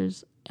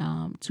sisters,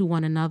 to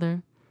one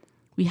another.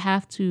 We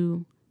have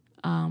to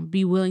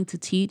be willing to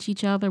teach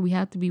each other. We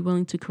have to be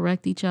willing to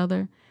correct each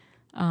other.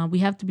 We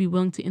have to be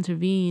willing to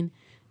intervene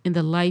in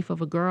the life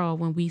of a girl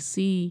when we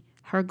see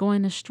her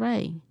going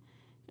astray.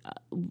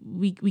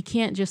 We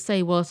can't just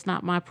say, well, it's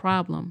not my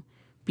problem,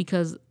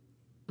 because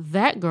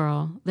that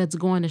girl that's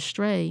going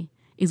astray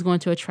is going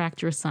to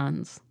attract your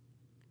sons,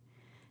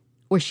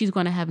 or she's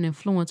going to have an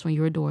influence on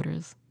your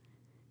daughters.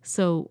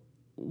 So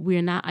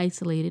we're not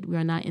isolated. We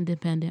are not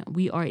independent.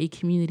 We are a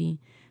community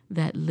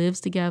that lives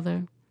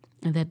together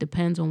and that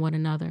depends on one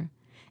another.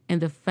 And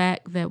the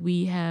fact that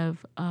we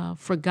have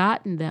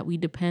forgotten that we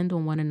depend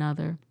on one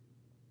another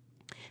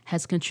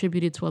has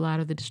contributed to a lot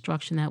of the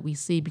destruction that we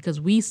see, because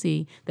we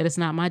see that it's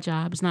not my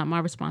job, it's not my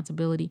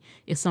responsibility,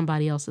 it's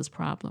somebody else's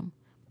problem.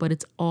 But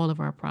it's all of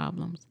our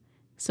problems.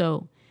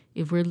 So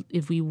if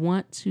we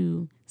want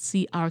to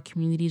see our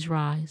communities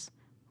rise,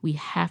 we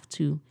have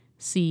to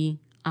see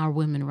our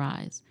women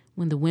rise.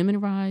 When the women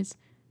rise,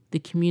 the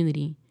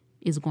community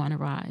is going to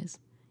rise.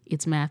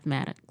 It's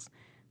mathematics.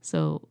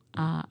 So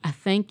I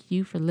thank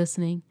you for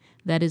listening.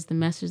 That is the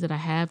message that I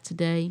have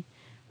today.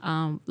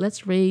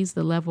 Let's raise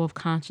the level of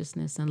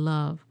consciousness and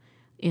love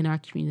in our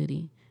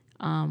community.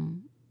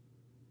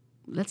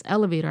 Let's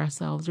elevate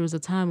ourselves. There was a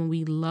time when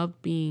we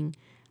loved being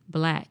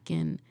Black,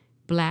 and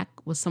Black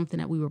was something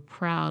that we were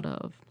proud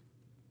of.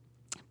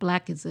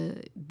 Black is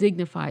a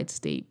dignified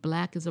state.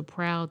 Black is a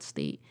proud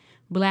state.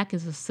 Black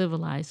is a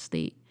civilized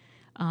state.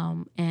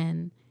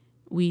 And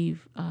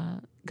we've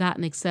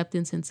gotten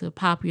acceptance into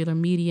popular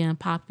media and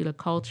popular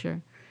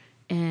culture.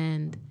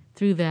 And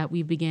through that,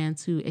 we began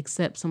to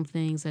accept some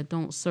things that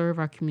don't serve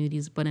our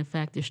communities, but in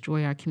fact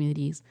destroy our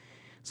communities.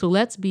 So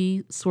let's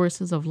be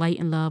sources of light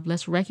and love.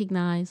 Let's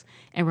recognize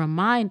and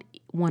remind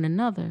one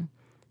another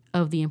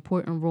of the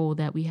important role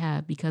that we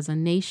have, because a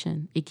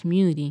nation, a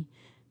community,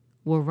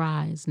 will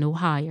rise no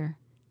higher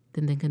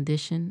than the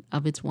condition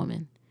of its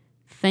woman.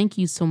 Thank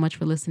you so much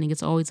for listening.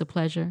 It's always a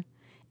pleasure.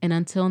 And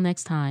until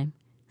next time,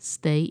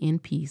 stay in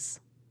peace.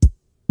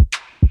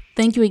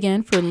 Thank you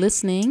again for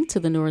listening to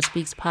the Nora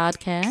Speaks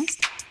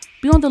podcast.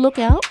 Be on the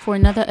lookout for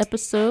another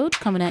episode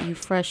coming at you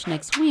fresh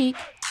next week.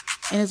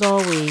 And as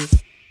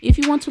always, if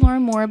you want to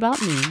learn more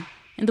about me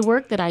and the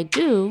work that I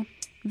do,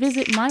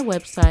 visit my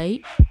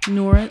website,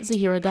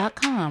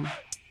 norazahira.com.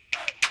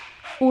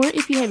 Or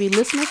if you have a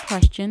listener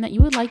question that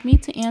you would like me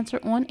to answer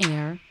on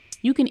air,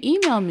 you can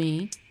email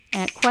me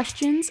at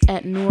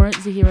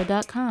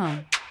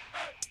questions@norazahira.com.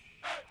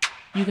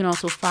 You can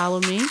also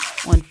follow me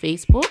on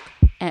Facebook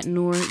at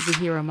Noor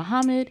Zahira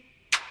Muhammad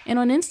and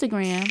on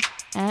Instagram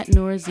at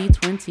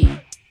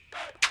NoraZ20.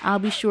 I'll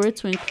be sure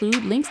to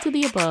include links to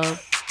the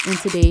above in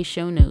today's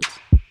show notes.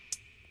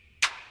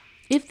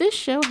 If this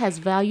show has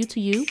value to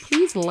you,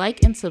 please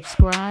like and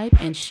subscribe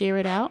and share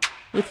it out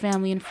with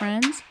family and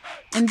friends.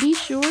 And be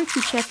sure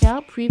to check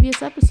out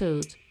previous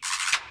episodes.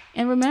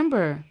 And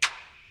remember,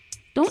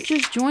 don't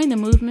just join the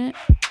movement,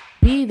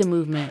 be the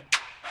movement.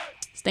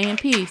 Stay in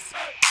peace.